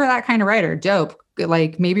 maybe you're that kind of writer, dope.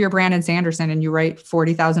 Like maybe you're Brandon Sanderson and you write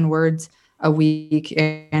 40,000 words a week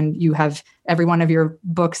and you have every one of your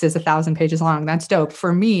books is 1,000 pages long. That's dope.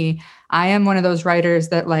 For me, I am one of those writers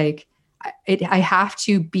that like I have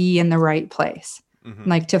to be in the right place. Mm-hmm.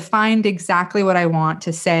 Like to find exactly what I want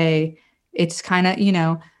to say. It's kind of,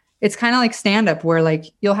 it's kind of like stand up where like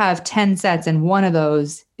you'll have 10 sets and one of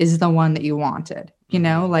those is the one that you wanted,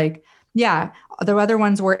 like, yeah, the other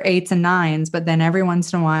ones were 8s and 9s, but then every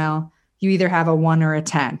once in a while you either have a 1 or a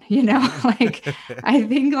 10, like I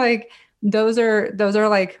think like those are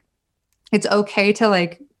like, it's okay to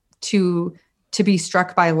like, to be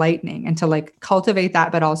struck by lightning and to like cultivate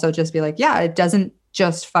that, but also just be like, yeah, it doesn't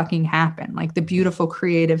just fucking happen. Like the beautiful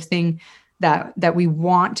creative thing that we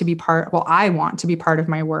want to be part. Well, I want to be part of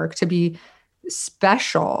my work, to be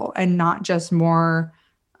special and not just more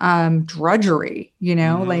drudgery,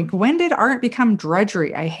 mm-hmm. Like when did art become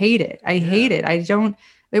drudgery? I hate it. I hate it.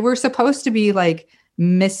 We're supposed to be like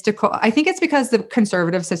mystical. I think it's because the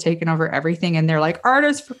conservatives have taken over everything and they're like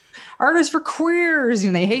artists for queers,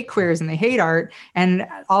 and they hate queers and they hate art. And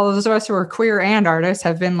all of those of us who are queer and artists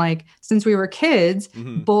have been like, since we were kids,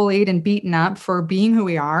 mm-hmm. bullied and beaten up for being who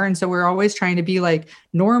we are. And so we're always trying to be like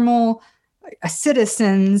normal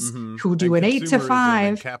citizens mm-hmm. who do an 8 to 5.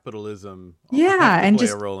 And capitalism. Yeah. And play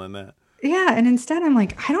just a role in that. Yeah. And instead I'm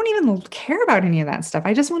like, I don't even care about any of that stuff.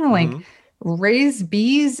 I just want to mm-hmm. like raise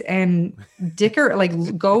bees and dicker,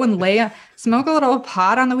 like go and smoke a little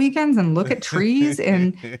pot on the weekends and look at trees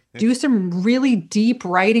and do some really deep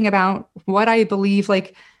writing about what I believe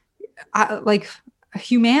like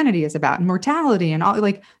humanity is about and mortality and all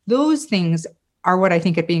like those things are what I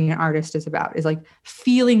think it being an artist is about, is like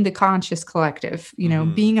feeling the conscious collective,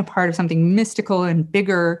 mm-hmm. being a part of something mystical and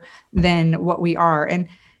bigger than what we are. And,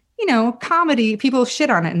 comedy, people shit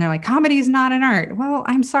on it and they're like, comedy is not an art. Well,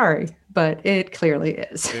 I'm sorry, but it clearly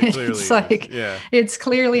is. It's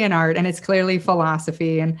clearly an art and it's clearly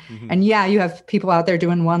philosophy. And, mm-hmm. and yeah, you have people out there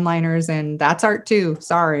doing one-liners and that's art too.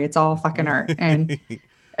 Sorry, it's all fucking art. And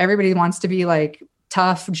everybody wants to be like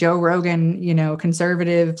tough Joe Rogan,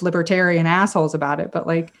 conservative libertarian assholes about it. But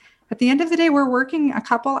like at the end of the day, we're working a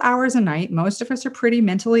couple hours a night. Most of us are pretty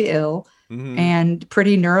mentally ill mm-hmm. and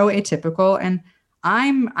pretty neuroatypical. And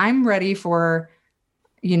I'm ready for,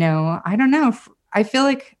 I don't know. I feel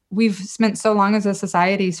like we've spent so long as a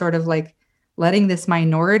society sort of like letting this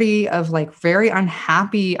minority of like very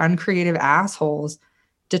unhappy, uncreative assholes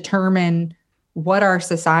determine what our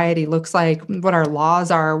society looks like, what our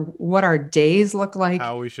laws are, what our days look like.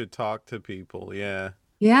 How we should talk to people. Yeah.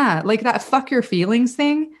 Yeah. Like that fuck your feelings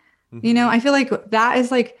thing. Mm-hmm. I feel like that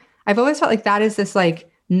is like, I've always felt like that is this like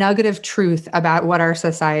nugget of truth about what our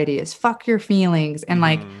society is. Fuck your feelings. And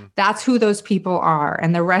like, that's who those people are.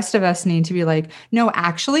 And the rest of us need to be like, no,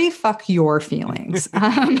 actually fuck your feelings.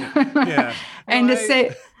 Yeah. And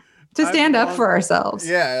to stand up for ourselves.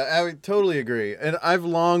 Yeah, I would totally agree. And I've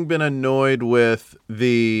long been annoyed with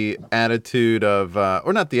the attitude of,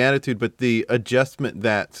 or not the attitude, but the adjustment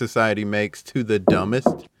that society makes to the dumbest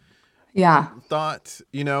thoughts,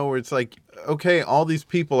 where it's like, okay, all these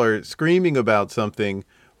people are screaming about something,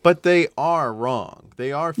 but they are wrong.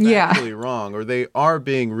 They are factually wrong, or they are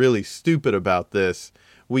being really stupid about this.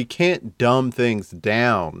 We can't dumb things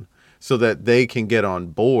down so that they can get on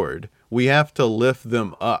board. We have to lift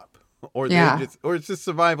them up, or it's just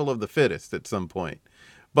survival of the fittest at some point.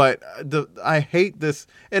 But I hate this,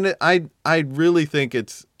 and I really think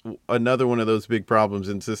it's another one of those big problems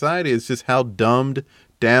in society is just how dumbed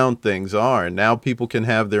down things are. And now people can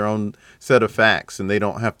have their own set of facts and they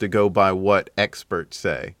don't have to go by what experts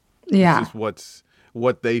say. Yeah. It's just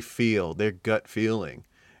what they feel, their gut feeling.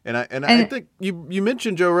 And I think you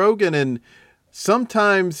mentioned Joe Rogan, and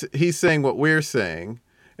sometimes he's saying what we're saying,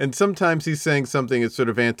 and sometimes he's saying something that's sort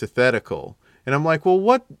of antithetical. And I'm like, well,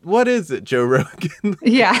 what is it, Joe Rogan?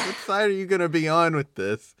 Yeah. What side are you going to be on with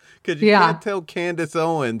this? Because you can't tell Candace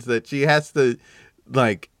Owens that she has to,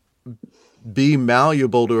 like, be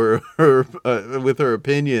malleable to her with her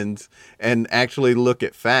opinions and actually look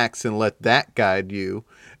at facts and let that guide you.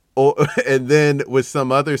 And then with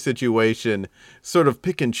some other situation, sort of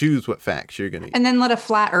pick and choose what facts you're going to use. And then let a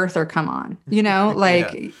flat earther come on,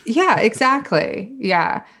 like, yeah, exactly.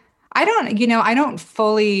 Yeah. I don't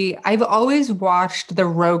fully, I've always watched the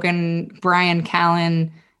Rogan, Brian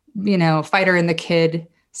Callen, Fighter and the Kid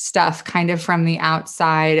stuff kind of from the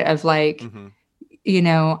outside of like,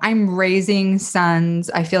 I'm raising sons.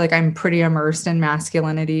 I feel like I'm pretty immersed in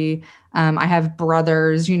masculinity. I have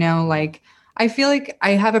brothers, I feel like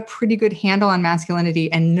I have a pretty good handle on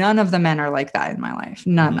masculinity, and none of the men are like that in my life.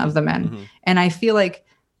 None of the men. And I feel like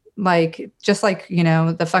just like,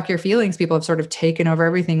 the fuck your feelings, people have sort of taken over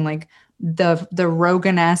everything. Like the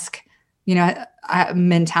Rogan-esque,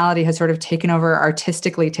 mentality has sort of taken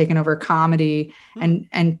over comedy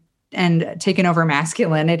and taken over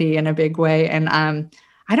masculinity in a big way. And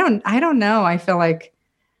I don't know. I feel like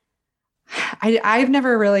I've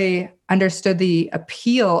never really understood the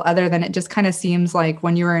appeal, other than it just kind of seems like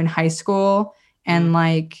when you were in high school and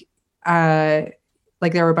like there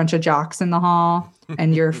were a bunch of jocks in the hall,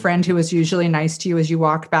 and your friend who was usually nice to you as you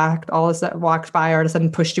walked by, all of a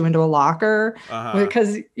sudden pushed you into a locker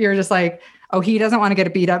because you're just like, oh, he doesn't want to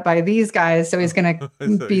get beat up by these guys, so he's going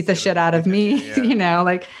to beat the shit out of me.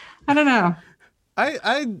 Like, I don't know.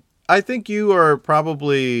 I think you are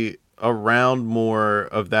probably around more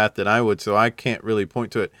of that than I would, so I can't really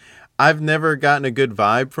point to it. I've never gotten a good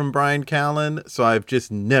vibe from Brian Callen, so I've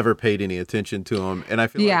just never paid any attention to him. And I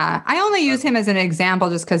feel I only use him as an example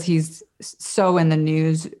just because he's so in the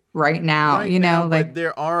news right now, but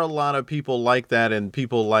there are a lot of people like that, and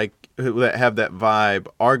people that have that vibe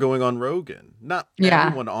are going on Rogan. Not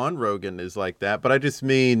everyone on Rogan is like that, but I just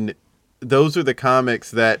mean those are the comics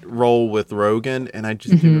that roll with Rogan, and I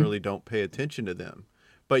just generally don't pay attention to them.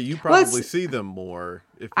 But you probably see them more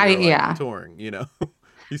if you're touring, You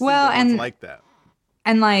see and like that.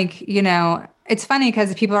 And like, it's funny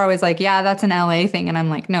because people are always like, yeah, that's an LA thing. And I'm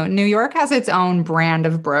like, no, New York has its own brand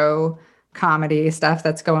of bro comedy stuff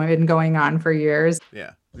that's been going on for years.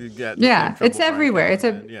 Yeah. It's everywhere.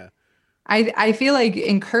 I feel like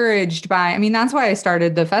encouraged by, that's why I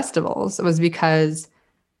started the festivals, was because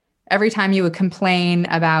every time you would complain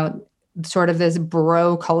about sort of this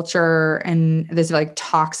bro culture and this like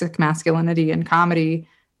toxic masculinity in comedy,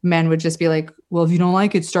 men would just be like, well, if you don't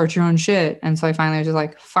like it, start your own shit. And so I finally was just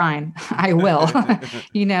like, fine, I will,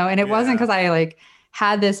 and it wasn't because I like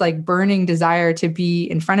had this like burning desire to be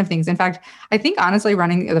in front of things. In fact, I think honestly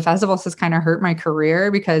running the festivals has kind of hurt my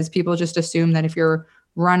career, because people just assume that if you're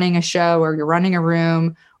running a show or you're running a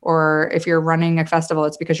room or if you're running a festival,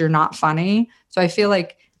 it's because you're not funny. So I feel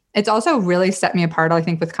like it's also really set me apart, I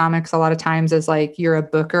think, with comics a lot of times, as like you're a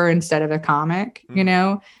booker instead of a comic,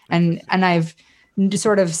 and I've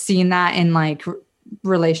sort of seen that in like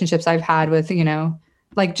relationships I've had with,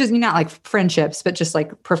 like just not like friendships, but just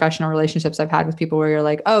like professional relationships I've had with people where you're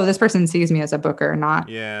like, oh, this person sees me as a booker,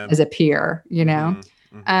 not as a peer,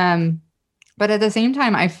 But at the same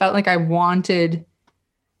time, I felt like I wanted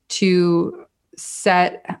to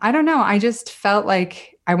I don't know. I just felt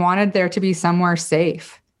like I wanted there to be somewhere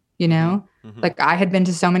safe, like I had been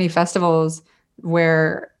to so many festivals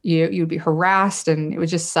where you'd be harassed and it would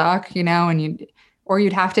just suck, and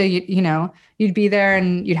you'd have to, you'd be there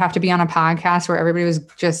and you'd have to be on a podcast where everybody was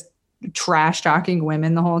just trash talking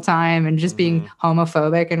women the whole time and just being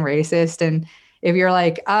homophobic and racist. And if you're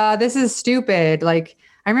like, this is stupid. Like,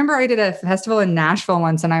 I remember I did a festival in Nashville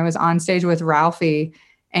once and I was on stage with Ralphie,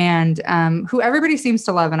 and who everybody seems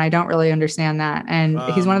to love. And I don't really understand that. And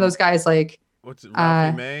he's one of those guys like, what's it,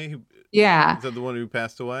 Ralphie May? Yeah. Is that the one who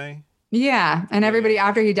passed away? Yeah. And everybody,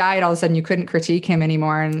 after he died, all of a sudden you couldn't critique him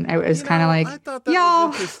anymore. And it was kind of like, I thought that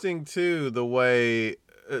was interesting too, the way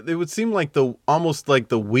it would seem like almost like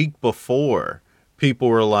the week before people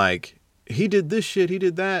were like, he did this shit, he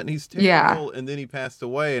did that, and he's terrible. And then he passed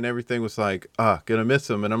away and everything was like, gonna miss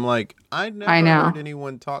him. And I'm like, I never heard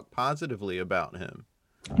anyone talk positively about him.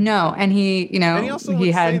 No, and he, and he also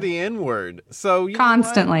would say the N-word. So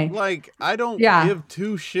constantly, like, I don't give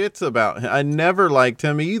two shits about him. I never liked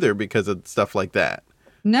him either because of stuff like that.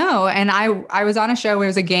 No, and I was on a show. It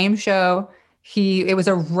was a game show. It was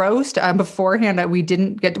a roast beforehand that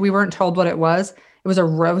we weren't told what it was. It was a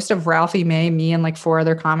roast of Ralphie May, me and like 4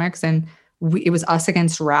 other comics, and it was us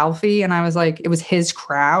against Ralphie. And I was like, it was his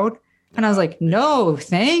crowd, and I was like, no,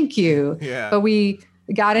 thank you. Yeah. But we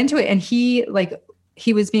got into it, and he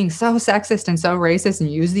was being so sexist and so racist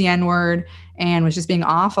and used the N-word and was just being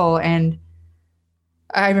awful. And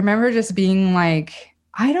I remember just being like,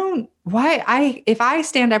 if I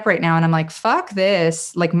stand up right now and I'm like, fuck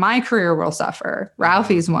this, like my career will suffer.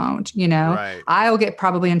 Ralphie's won't, Right. I'll get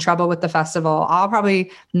probably in trouble with the festival. I'll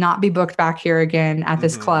probably not be booked back here again at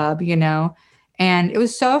this club, and it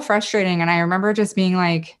was so frustrating. And I remember just being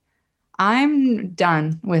like, I'm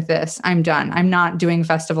done with this. I'm done. I'm not doing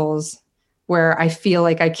festivals where I feel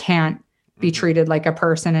like I can't be treated like a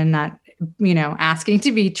person, and that, asking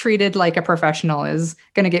to be treated like a professional is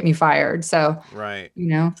going to get me fired. So, right.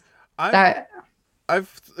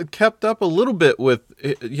 I've kept up a little bit with,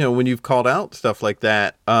 when you've called out stuff like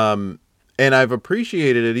that. And I've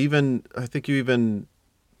appreciated it. Even, I think you even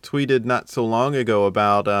tweeted not so long ago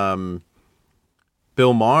about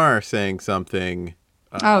Bill Maher saying something.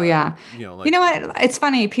 Oh yeah. You know what? It's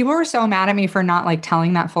funny. People were so mad at me for not like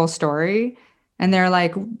telling that full story. And they're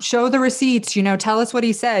like, show the receipts, tell us what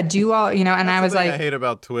he said. Do all, and I was like, I hate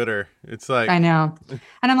about Twitter. It's like, I know.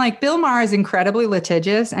 And I'm like, Bill Maher is incredibly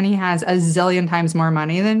litigious and he has a zillion times more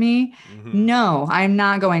money than me. No, I'm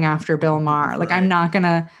not going after Bill Maher. Like, I'm not going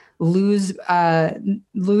to lose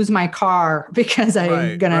my car because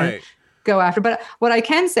I'm going to go after. But what I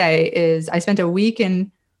can say is I spent a week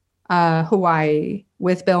in Hawaii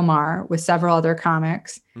with Bill Maher, with several other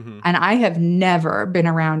comics. And I have never been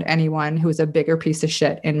around anyone who is a bigger piece of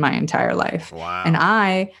shit in my entire life. Wow. And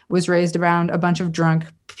I was raised around a bunch of drunk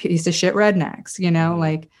piece of shit rednecks,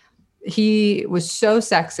 like he was so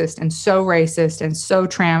sexist and so racist and so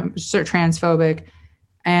transphobic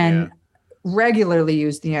and regularly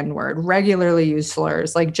used the N-word, regularly used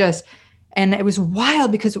slurs, and it was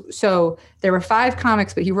wild because so there were 5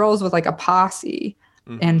 comics, but he rolls with like a posse.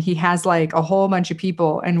 And he has like a whole bunch of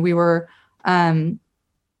people, and we were kind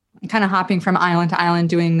of hopping from island to island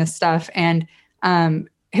doing this stuff. And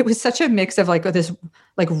it was such a mix of like this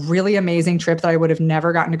like really amazing trip that I would have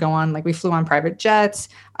never gotten to go on. Like we flew on private jets.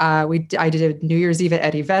 I did a New Year's Eve at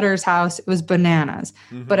Eddie Vedder's house. It was bananas.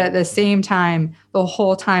 But at the same time, the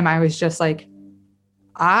whole time I was just like,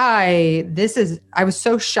 I was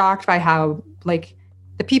so shocked by how like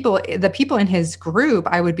the people in his group,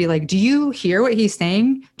 I would be like, do you hear what he's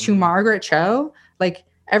saying to Margaret Cho? Like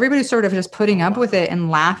everybody's sort of just putting up with it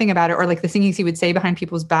and laughing about it, or like the things he would say behind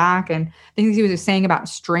people's back and things he was saying about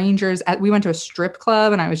strangers. We went to a strip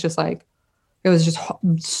club and I was just like, it was just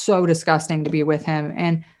so disgusting to be with him.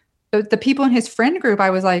 And the people in his friend group,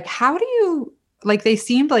 I was like, how do you, like, they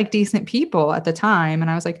seemed like decent people at the time.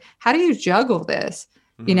 And I was like, how do you juggle this?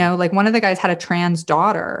 Like one of the guys had a trans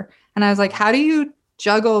daughter. And I was like, how do you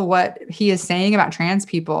juggle what he is saying about trans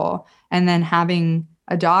people and then having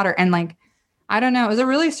a daughter? And like, I don't know, it was a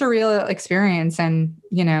really surreal experience. And,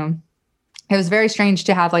 it was very strange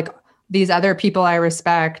to have like these other people I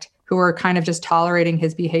respect who were kind of just tolerating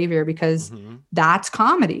his behavior because that's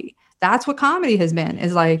comedy. That's what comedy has been,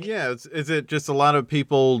 is like. Yeah. Is it just a lot of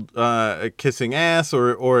people kissing ass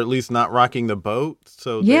or at least not rocking the boat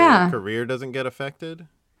so their career doesn't get affected?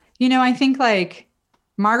 I think like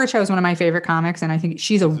Margaret Cho is one of my favorite comics, and I think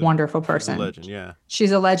she's a wonderful person. She's a legend, yeah.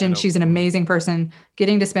 She's a legend. She's an amazing person.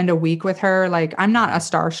 Getting to spend a week with her, like I'm not a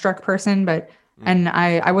starstruck person, but and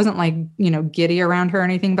I wasn't like, giddy around her or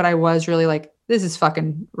anything, but I was really like, this is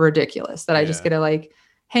fucking ridiculous that I just get to like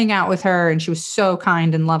hang out with her. And she was so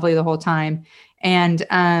kind and lovely the whole time. And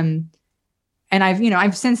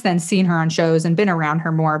I've since then seen her on shows and been around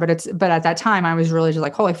her more, but at that time I was really just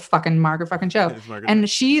like, holy fucking Margaret fucking Cho. And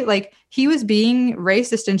she like, he was being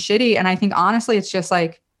racist and shitty. And I think honestly, it's just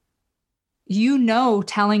like,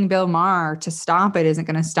 telling Bill Maher to stop it isn't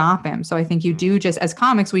going to stop him. So I think you do just, as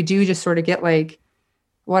comics, we do just sort of get like,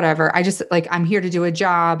 whatever. I just like, I'm here to do a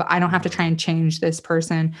job. I don't have to try and change this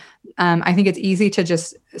person. I think it's easy to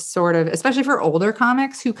just sort of, especially for older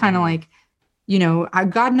comics who kind of like,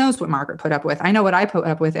 God knows what Margaret put up with. I know what I put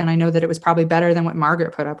up with, and I know that it was probably better than what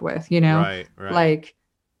Margaret put up with, Right. Like,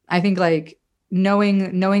 I think like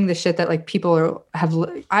knowing the shit that like people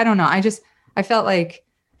I don't know. I felt like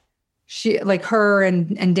she, like her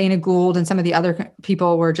and Dana Gould and some of the other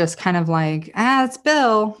people were just kind of like, it's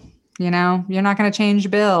Bill, you're not going to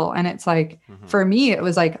change Bill. And it's like, for me, it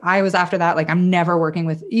was like, I was after that, like, I'm never working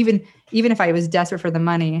with, even if I was desperate for the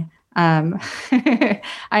money, I'm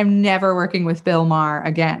never working with Bill Maher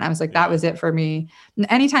again. I was like, that was it for me. And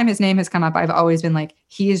anytime his name has come up, I've always been like,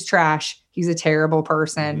 he is trash. He's a terrible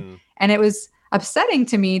person. And it was upsetting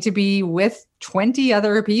to me to be with 20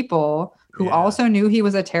 other people who also knew he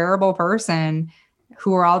was a terrible person,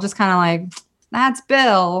 who were all just kind of like, that's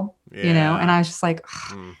Bill, you know? And I was just like,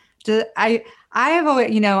 I have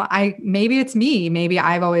always, you know, maybe it's me. Maybe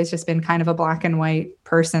I've always just been kind of a black and white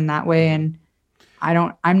person that way. And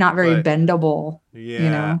I'm not very bendable, you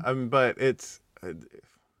know? But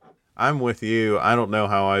I'm with you. I don't know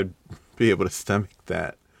how I'd be able to stomach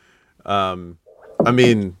that. I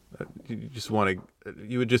mean, you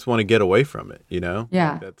would just want to get away from it, you know?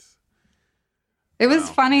 Yeah. It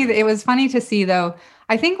was funny. It was funny to see, though.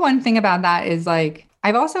 I think one thing about that is like,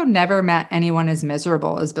 I've also never met anyone as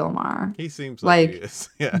miserable as Bill Maher. He seems like he is.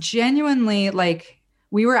 Yeah. Genuinely, like,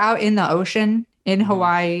 we were out in the ocean in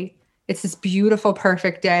Hawaii. It's this beautiful,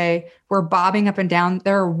 perfect day. We're bobbing up and down.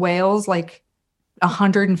 There are whales like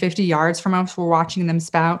 150 yards from us. We're watching them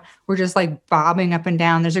spout. We're just like bobbing up and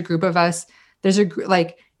down. There's a group of us.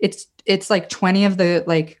 It's like 20 of the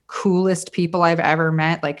like coolest people I've ever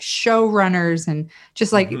met, like showrunners and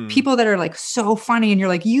just like people that are like so funny. And you're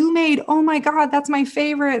like, oh my God, that's my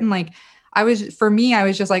favorite. And like, I was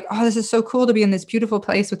just like, oh, this is so cool to be in this beautiful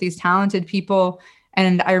place with these talented people.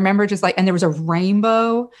 And I remember just like, and there was a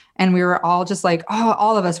rainbow and we were all just like, oh,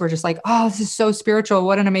 all of us were just like, oh, this is so spiritual.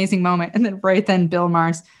 What an amazing moment. And then right then Bill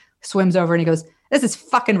Maher swims over and he goes, this is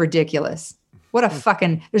fucking ridiculous. What a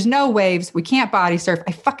fucking, there's no waves. We can't body surf.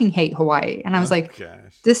 I fucking hate Hawaii. And I was like,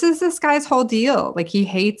 this is this guy's whole deal. Like he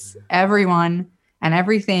hates everyone and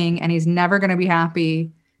everything and he's never going to be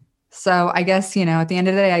happy. So I guess, you know, at the end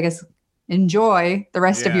of the day, I guess enjoy the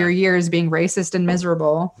rest of your years being racist and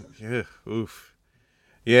miserable. Yeah. Oof.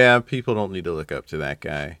 Yeah, people don't need to look up to that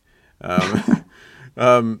guy.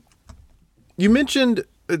 You mentioned,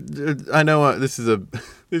 I know there's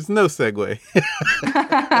no segue.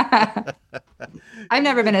 I've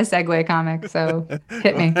never been a segue comic, so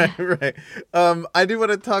hit me. Right. I do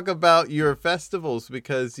want to talk about your festivals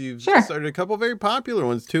because you've started a couple very popular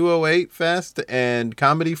ones, 208 Fest and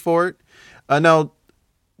Comedy Fort. Now,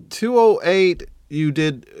 208...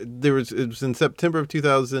 it was in September of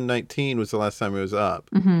 2019 was the last time it was up.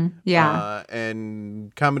 Yeah.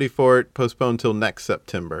 And Comedy Fort postponed till next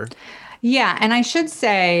September. Yeah. And I should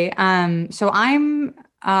say, so I'm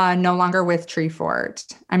no longer with Tree Fort.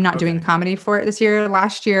 I'm not doing Comedy Fort this year.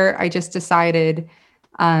 Last year, I just decided,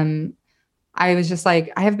 I was just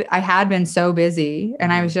like, I had been so busy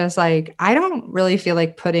and I was just like, I don't really feel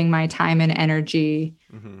like putting my time and energy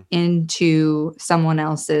into someone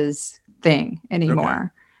else's thing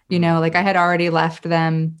anymore. You know, like I had already left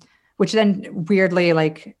them, which then weirdly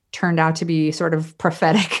like turned out to be sort of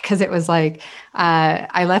prophetic because it was like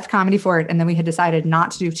I left Comedy Fort and then we had decided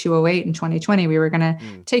not to do 208 in 2020. We were going to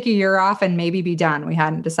take a year off and maybe be done. We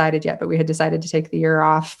hadn't decided yet, but we had decided to take the year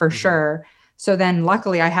off for sure. So then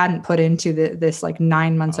luckily I hadn't put into this like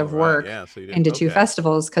 9 months of work into two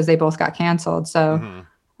festivals because they both got canceled. So,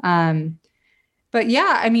 but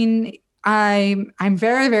yeah, I mean, I'm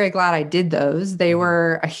very, very glad I did those. They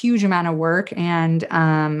were a huge amount of work and,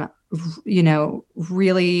 you know,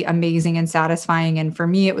 really amazing and satisfying. And for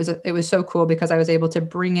me, it was so cool because I was able to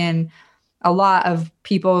bring in a lot of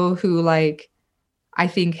people who like, I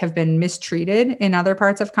think have been mistreated in other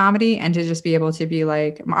parts of comedy and to just be able to be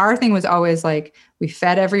like, our thing was always like, we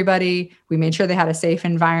fed everybody. We made sure they had a safe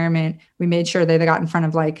environment. We made sure they got in front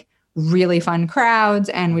of like really fun crowds.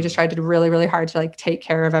 And we just tried to do really, really hard to like take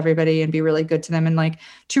care of everybody and be really good to them. And like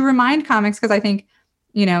to remind comics, because I think,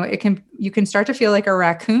 you know, you can start to feel like a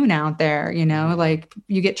raccoon out there, you know, like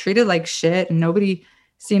you get treated like shit and nobody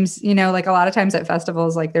seems, you know, like a lot of times at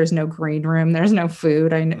festivals, like there's no green room, there's no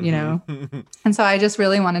food, you know? And so I just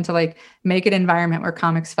really wanted to like make an environment where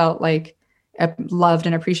comics felt like loved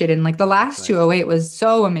and appreciated. And like the last 208 was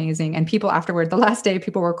so amazing. And people afterward, the last day,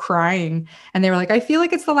 people were crying and they were like, I feel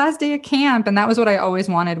like it's the last day of camp. And that was what I always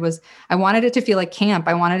wanted I wanted it to feel like camp.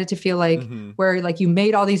 I wanted it to feel like where like you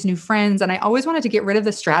made all these new friends. And I always wanted to get rid of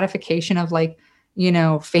the stratification of like, you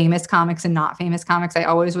know, famous comics and not famous comics. I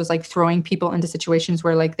always was like throwing people into situations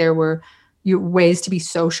where like there were ways to be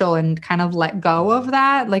social and kind of let go of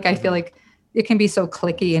that. Like, I feel like it can be so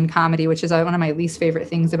cliquey in comedy, which is one of my least favorite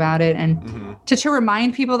things about it. And to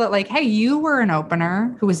remind people that like, hey, you were an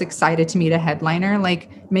opener who was excited to meet a headliner,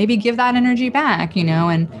 like maybe give that energy back, you know?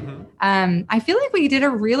 And I feel like we did a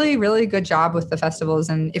really, really good job with the festivals.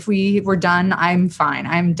 And if we were done, I'm fine.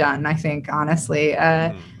 I'm done, I think, honestly.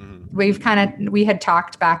 We had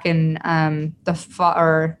talked back in the fall,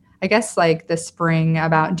 or I guess like the spring,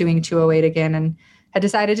 about doing 208 again. And had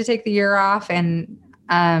decided to take the year off, and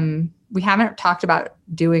we haven't talked about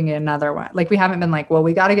doing another one. Like we haven't been like, well,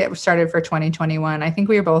 we got to get started for 2021. I think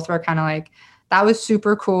we both were kind of like, that was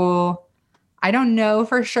super cool. I don't know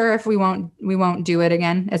for sure if we won't do it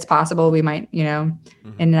again. It's possible we might, in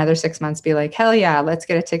another 6 months be like, hell yeah, let's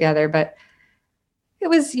get it together. But it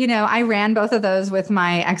was, I ran both of those with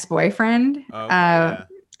my ex-boyfriend.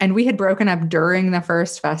 And we had broken up during the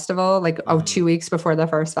first festival, 2 weeks before the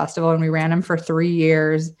first festival. And we ran them for 3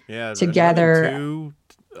 years together.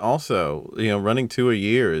 Also, running 2 a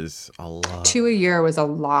year is a lot. 2 a year was a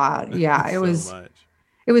lot. Yeah, it was. Much.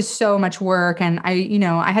 It was so much work. And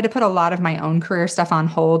I had to put a lot of my own career stuff on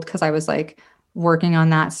hold because I was like working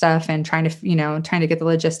on that stuff and trying to get the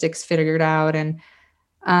logistics figured out. And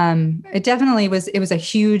it definitely was a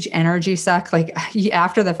huge energy suck. Like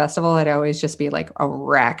after the festival, I'd always just be like a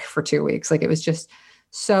wreck for 2 weeks. Like it was just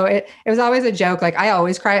so it was always a joke. Like I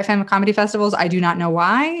always cry at fan comedy festivals. I do not know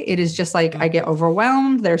why. It is just like I get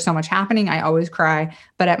overwhelmed. There's so much happening. I always cry.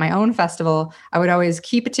 But at my own festival, I would always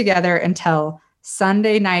keep it together until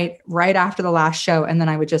Sunday night, right after the last show. And then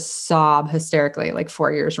I would just sob hysterically like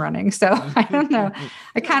 4 years running. So I don't know.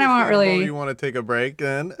 I kind of want really. You want to take a break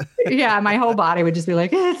then? Yeah. My whole body would just be like,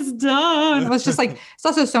 it's done. It was just like, it's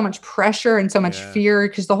also so much pressure and so much fear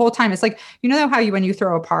because the whole time it's like, how when you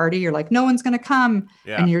throw a party, you're like, no one's going to come.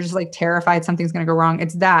 Yeah. And you're just like terrified something's going to go wrong.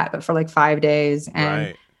 It's that, but for like 5 days.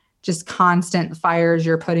 And just constant fires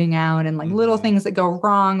you're putting out and like little things that go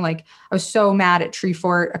wrong. Like I was so mad at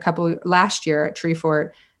Treefort last year at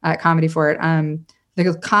Treefort at Comedy Fort.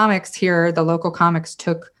 The comics here, the local comics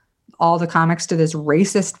took all the comics to this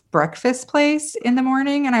racist breakfast place in the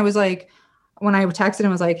morning. And I was like, when I texted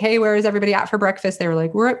and was like, hey, where is everybody at for breakfast? They were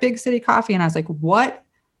like, we're at Big City Coffee. And I was like, what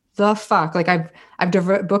the fuck? Like I've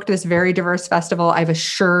booked this very diverse festival. I've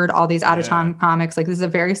assured all these out-of-town comics, like this is a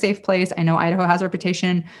very safe place. I know Idaho has a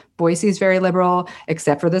reputation. Boise is very liberal,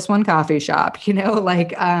 except for this one coffee shop,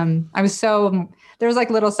 I was there was like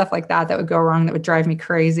little stuff like that would go wrong that would drive me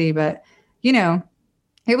crazy. But,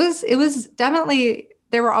 it was definitely,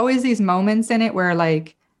 there were always these moments in it where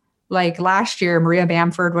like last year, Maria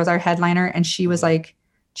Bamford was our headliner and she was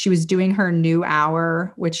doing her new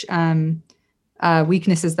hour, which,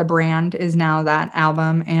 Weakness is the Brand is now that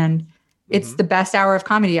album. And it's the best hour of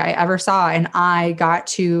comedy I ever saw. And I got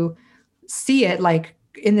to see it like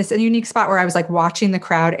in this unique spot where I was like watching the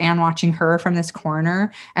crowd and watching her from this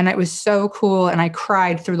corner. And it was so cool. And I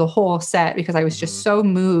cried through the whole set because I was just so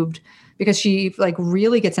moved because she like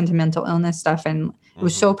really gets into mental illness stuff. And it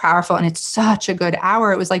was so powerful. And it's such a good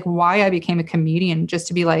hour. It was like why I became a comedian, just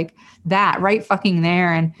to be like that right fucking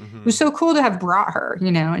there. And it was so cool to have brought her,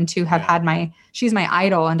 and to have had she's my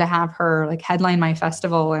idol and to have her like headline my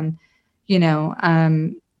festival and,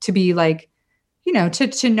 to be like,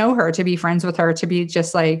 to know her, to be friends with her, to be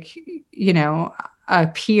just like, a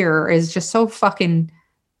peer is just so fucking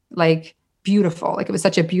like beautiful. Like it was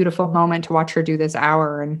such a beautiful moment to watch her do this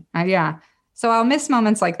hour. And so I'll miss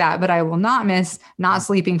moments like that, but I will not miss not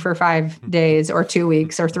sleeping for 5 days or 2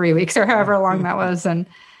 weeks or 3 weeks or however long that was. And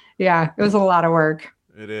it was a lot of work.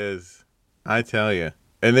 It is. I tell you.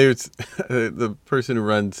 And there's the person who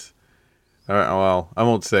runs, I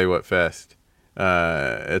won't say what fest.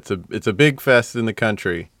 It's a big fest in the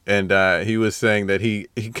country. And he was saying that he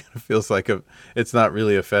kind of feels like it's not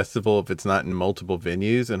really a festival if it's not in multiple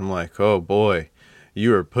venues. And I'm like, oh boy.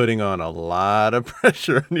 You are putting on a lot of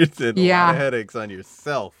pressure on yourself, a lot of headaches on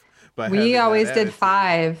yourself. We always did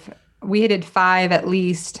 5. We did 5 at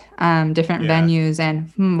least different venues.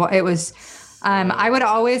 And it was, I would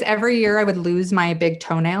always, every year I would lose my big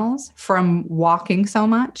toenails from walking so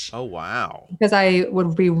much. Oh, wow. Because I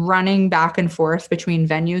would be running back and forth between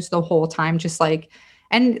venues the whole time, just like,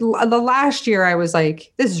 and the last year I was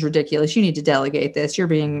like, this is ridiculous. You need to delegate this. You're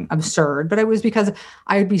being absurd. But it was because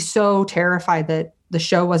I would be so terrified that the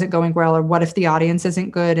show wasn't going well, or what if the audience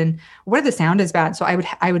isn't good, and what if the sound is bad? So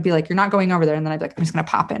I would be like, you're not going over there. And then I'd be like, I'm just going to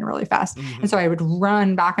pop in really fast. And so I would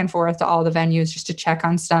run back and forth to all the venues just to check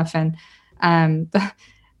on stuff. And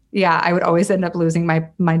I would always end up losing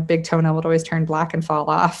my big toenail would always turn black and fall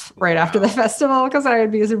off right after the festival because I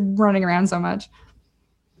would be running around so much.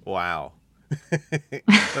 Wow.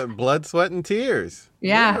 Blood, sweat, and tears.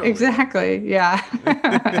 Yeah, literally. Exactly.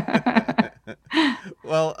 Yeah.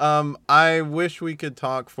 Well, I wish we could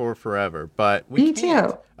talk for forever, but we can't.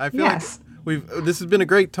 Me too. I feel like this has been a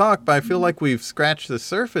great talk, but I feel like we've scratched the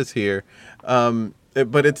surface here.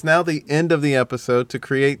 But it's now the end of the episode to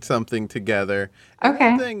create something together. Okay.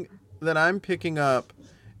 One thing that I'm picking up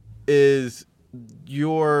is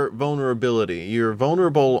your vulnerability. You're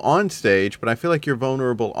vulnerable on stage, but I feel like you're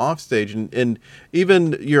vulnerable off stage. And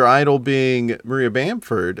even your idol being Maria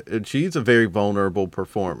Bamford, she's a very vulnerable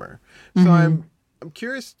performer. So I'm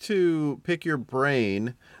curious to pick your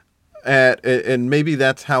brain and maybe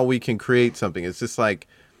that's how we can create something. It's just like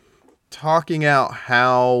talking out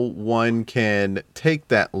how one can take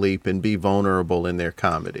that leap and be vulnerable in their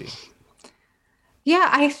comedy. Yeah,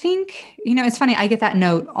 I think, it's funny. I get that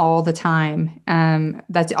note all the time.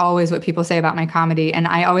 That's always what people say about my comedy. And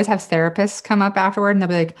I always have therapists come up afterward and they'll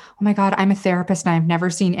be like, oh my God, I'm a therapist and I've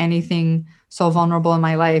never seen anything so vulnerable in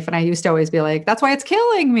my life. And I used to always be like, that's why it's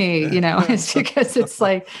killing me. It's because it's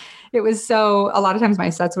like, it was so, a lot of times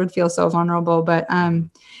my sets would feel so vulnerable, but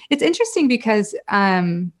it's interesting because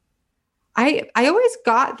I always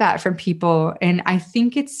got that from people. And I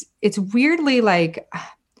think it's weirdly like,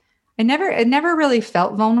 it never really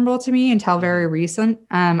felt vulnerable to me until very recent.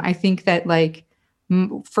 I think that like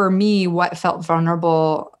for me, what felt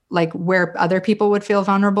vulnerable, like where other people would feel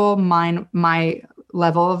vulnerable, my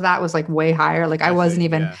level of that was like way higher. Like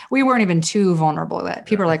we weren't even too vulnerable that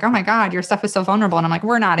people are like, oh my God, your stuff is so vulnerable. And I'm like,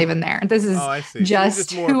 we're not even there. This is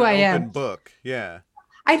just more who of I an am. open book. Yeah.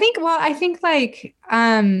 I think like,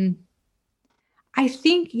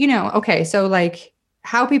 okay. So like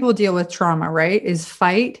how people deal with trauma, right, is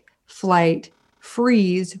fight, flight,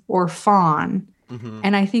 freeze, or fawn.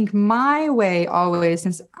 And I think my way always,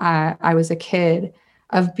 since I was a kid,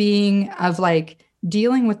 of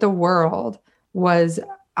dealing with the world was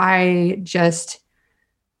I just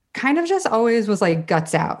kind of just always was like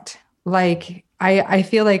guts out. Like I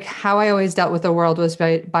feel like how I always dealt with the world was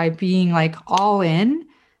by being like all in,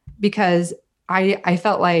 because I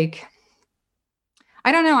felt like,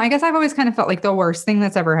 I don't know. I guess I've always kind of felt like the worst thing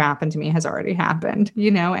that's ever happened to me has already happened,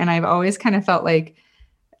 and I've always kind of felt like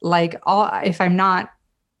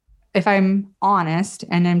if I'm honest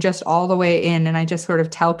and I'm just all the way in and I just sort of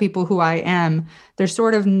tell people who I am, there's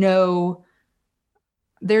no,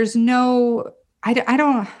 I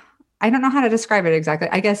don't know how to describe it exactly.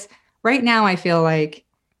 I guess right now I feel like,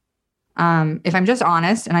 if I'm just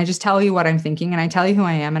honest and I just tell you what I'm thinking and I tell you who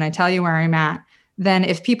I am and I tell you where I'm at, then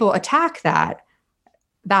if people attack that,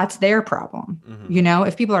 that's their problem.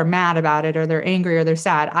 If people are mad about it or they're angry or they're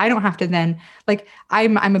sad, I don't have to then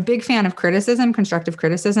I'm a big fan of criticism, constructive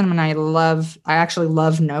criticism. And I actually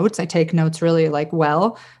love notes. I take notes really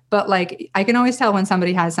well, but I can always tell when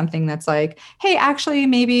somebody has something that's like, hey, actually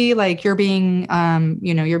maybe you're being,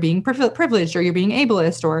 you're being privileged or you're being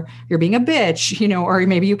ableist or you're being a bitch, or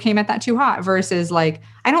maybe you came at that too hot versus I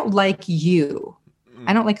don't like you.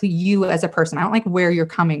 I don't like you as a person. I don't like where you're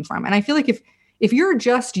coming from. And I feel like if you're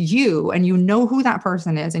just you and you know who that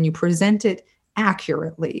person is and you present it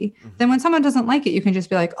accurately, then when someone doesn't like it, you can just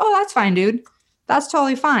be like, oh, that's fine, dude. That's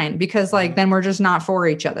totally fine. Because then we're just not for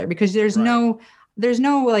each other, because there's no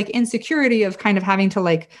insecurity of kind of having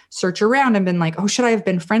to search around and been like, oh, should I have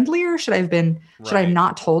been friendlier? Should I have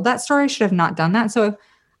not told that story? Should I have not done that? So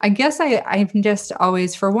I guess I've just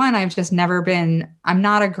always, for one, I've just never been, I'm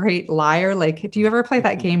not a great liar. Do you ever play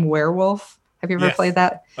that game Werewolf? Have you ever played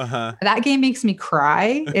that? That game makes me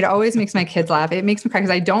cry. It always makes my kids laugh. It makes me cry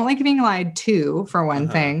because I don't like being lied to, for one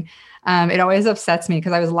thing. It always upsets me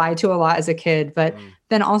because I was lied to a lot as a kid. But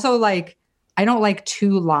then also I don't like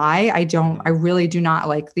to lie. I really do not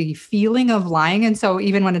like the feeling of lying. And so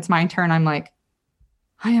even when it's my turn, I'm like,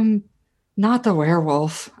 I am not the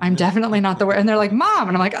werewolf. I'm definitely not the werewolf. And they're like, Mom.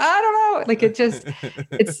 And I'm like, I don't know.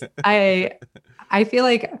 I feel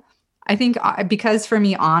like, I think because for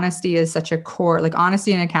me, honesty is such a core,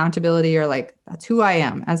 honesty and accountability are that's who I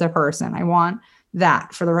am as a person. I want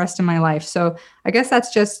that for the rest of my life. So I guess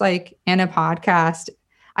that's just in a podcast.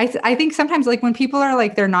 I think sometimes when people are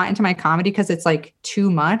they're not into my comedy because it's too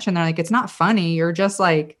much and they're it's not funny. You're just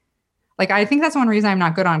I think that's one reason I'm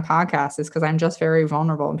not good on podcasts is because I'm just very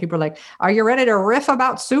vulnerable. And people are like, are you ready to riff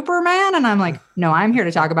about Superman? And I'm like, no, I'm here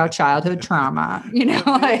to talk about childhood trauma. You're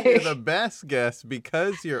the best guest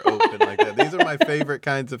because you're open like that. These are my favorite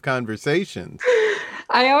kinds of conversations.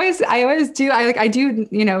 I always do. I do,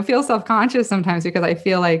 feel self-conscious sometimes because I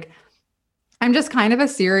feel like I'm just kind of a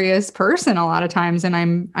serious person a lot of times. And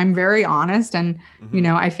I'm very honest. And,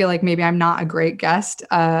 I feel like maybe I'm not a great guest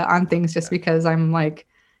on things just because I'm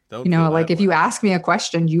if you ask me a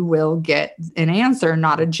question, you will get an answer,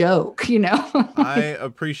 not a joke, I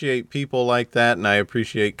appreciate people like that. And I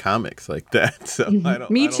appreciate comics like that. So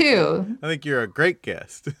Me too. I think you're a great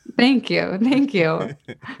guest. Thank you. Thank you.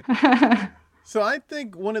 So I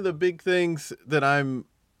think one of the big things that I'm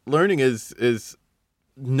learning is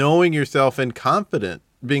knowing yourself and confident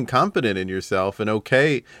being confident in yourself and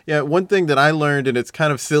okay. Yeah, one thing that I learned, and it's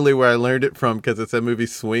kind of silly where I learned it from because it's that movie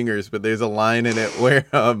Swingers, but there's a line in it where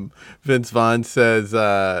Vince Vaughn says,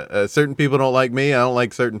 certain people don't like me, I don't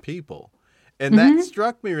like certain people. And that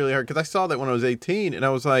struck me really hard because I saw that when I was 18 and I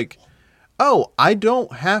was like, oh, I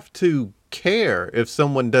don't have to care if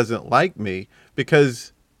someone doesn't like me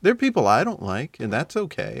because there are people I don't like and that's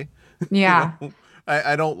okay. Yeah. You know?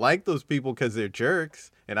 I don't like those people because they're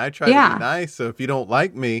jerks, and I try to be nice. So if you don't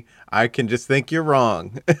like me, I can just think you're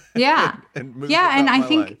wrong. Yeah. and I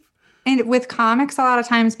think, life. And with comics, a lot of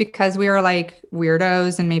times because we were like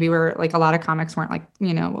weirdos and maybe we're like a lot of comics weren't like,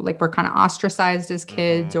 you know, like we're kind of ostracized as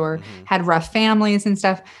kids or had rough families and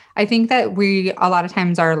stuff. I think that we a lot of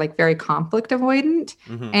times are like very conflict avoidant.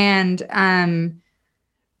 And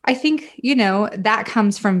I think, you know, that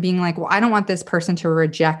comes from being like, well, I don't want this person to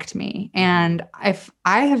reject me. And if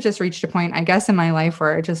I have just reached a point, I guess, in my life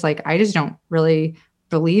where it's just like, I just don't really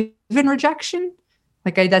believe in rejection.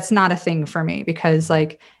 Like that's not a thing for me because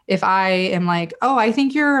like, if I am like, oh, I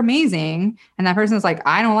think you're amazing. And that person's like,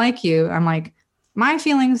 I don't like you. I'm like, my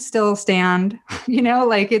feelings still stand, you know,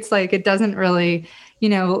 like, it's like, it doesn't really, you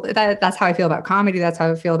know, that's how I feel about comedy. That's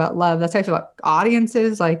how I feel about love. That's how I feel about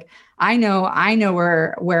audiences. Like, I know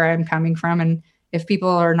where I'm coming from. And if people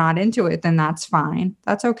are not into it, then that's fine.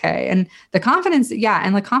 That's okay. And the confidence,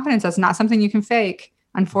 that's not something you can fake.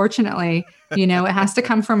 Unfortunately, you know, it has to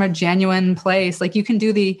come from a genuine place. Like you can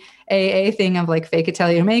do the AA thing of like fake it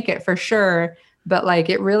till you make it for sure. But like,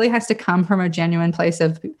 it really has to come from a genuine place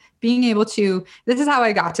of being able to, this is how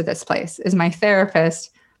I got to this place is my therapist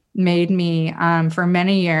made me, for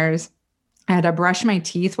many years, I had to brush my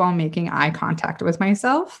teeth while making eye contact with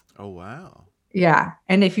myself. Oh, wow. Yeah.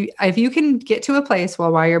 And if you can get to a place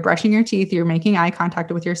while you're brushing your teeth, you're making eye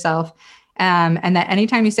contact with yourself. And that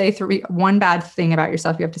anytime you say one bad thing about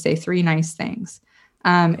yourself, you have to say 3 nice things.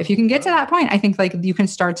 If you can get to that point, I think like you can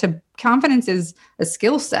start to, confidence is a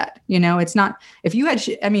skill set. You know, it's not, if you had,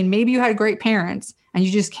 maybe you had great parents and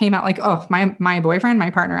you just came out like, oh, my boyfriend, my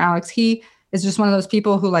partner, Alex, he is just one of those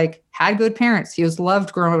people who like had good parents. He was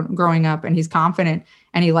loved growing up and he's confident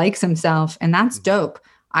and he likes himself. And that's dope.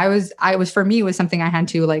 For me, it was something I had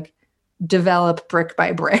to like develop brick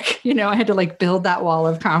by brick. You know, I had to like build that wall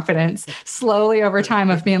of confidence slowly over time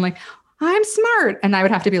of being like, I'm smart. And I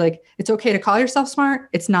would have to be like, it's okay to call yourself smart.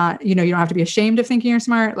 It's not, you know, you don't have to be ashamed of thinking you're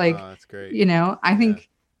smart. Like, that's great. You know, I think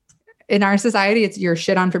in our society, it's you're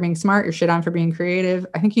shit on for being smart. You're shit on for being creative.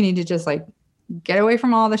 I think you need to just like get away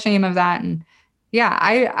from all the shame of that. And yeah,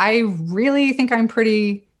 I really think I'm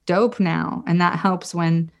pretty dope now. And that helps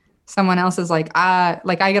when someone else is like I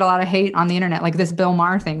get a lot of hate on the internet, like this Bill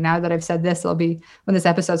Maher thing. Now that I've said this, when this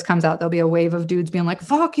episode comes out, there'll be a wave of dudes being like,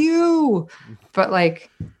 fuck you. But like,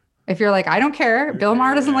 if you're like, I don't care, Bill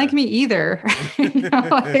Maher doesn't like me either. You know,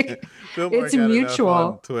 like, it's mutual.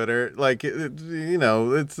 On Twitter, like, you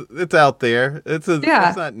know, it's out there. It's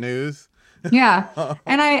not news. Yeah.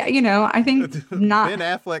 And I think not. Ben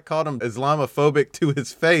Affleck called him Islamophobic to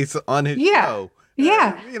his face on his show.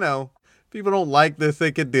 Yeah. You know, people don't like this.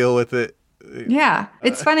 They could deal with it. Yeah.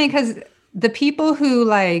 It's funny because the people who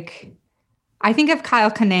like, I think of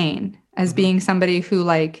Kyle Kinane as being somebody who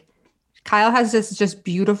like, Kyle has this just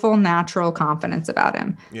beautiful natural confidence about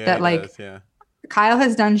him that like Kyle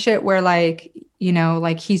has done shit where like, you know,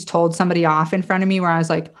 like he's told somebody off in front of me where I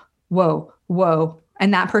was like, whoa.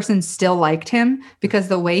 And that person still liked him because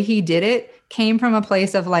the way he did it came from a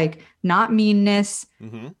place of like not meanness,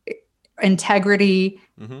 integrity,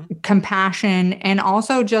 compassion, and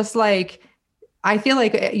also just like, I feel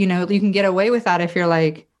like, you know, you can get away with that if you're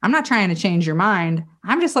like, I'm not trying to change your mind.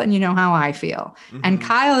 I'm just letting you know how I feel. And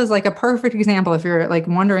Kyle is like a perfect example. If you're like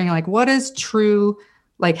wondering, like, what does true,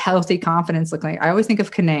 like healthy confidence look like? I always think of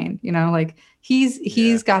Kinane, you know, like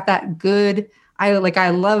he's got that good, I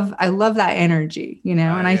love that energy, you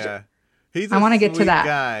know, and I want to get to that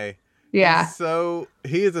guy. Yeah. So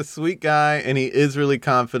he is a sweet guy and he is really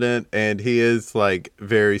confident and he is like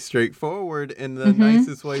very straightforward in the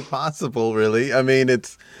nicest way possible. Really. I mean,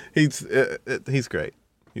 he's great.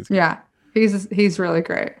 He's great. Yeah. He's really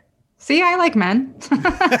great. See, I like men.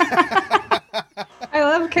 I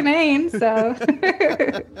love Kinane, so.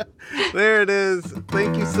 There it is.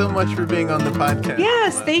 Thank you so much for being on the podcast.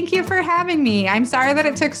 Yes, thank you for having me. I'm sorry that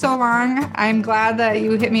it took so long. I'm glad that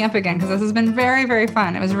you hit me up again because this has been very, very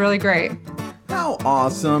fun. It was really great. How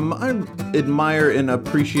awesome. I admire and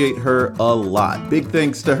appreciate her a lot. Big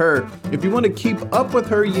thanks to her. If you want to keep up with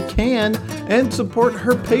her, you can, and support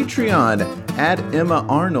her Patreon at Emma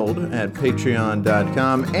Arnold at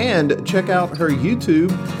patreon.com, and check out her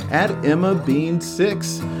YouTube at Emma Bean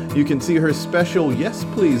 6. You can see her special Yes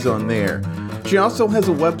Please on there. She also has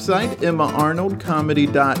a website,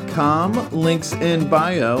 emmaarnoldcomedy.com, links in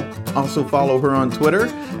bio. Also follow her on Twitter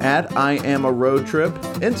at IamARoadTrip,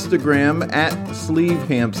 Instagram at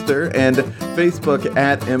SleeveHamster, and Facebook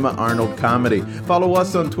at Emma Arnold Comedy. Follow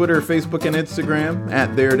us on Twitter, Facebook, and Instagram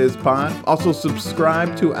at There It Is Pod. Also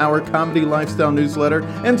subscribe to our Comedy Lifestyle newsletter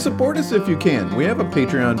and support us if you can. We have a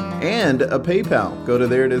Patreon and a PayPal. Go to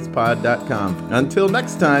thereitispod.com. Until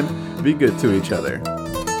next time, be good to each other.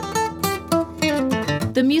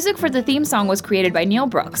 The music for the theme song was created by Neil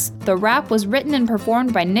Brooks. The rap was written and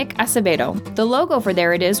performed by Nick Acevedo. The logo for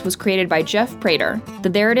There It Is was created by Jeff Prater. The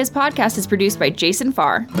There It Is podcast is produced by Jason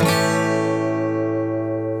Farr.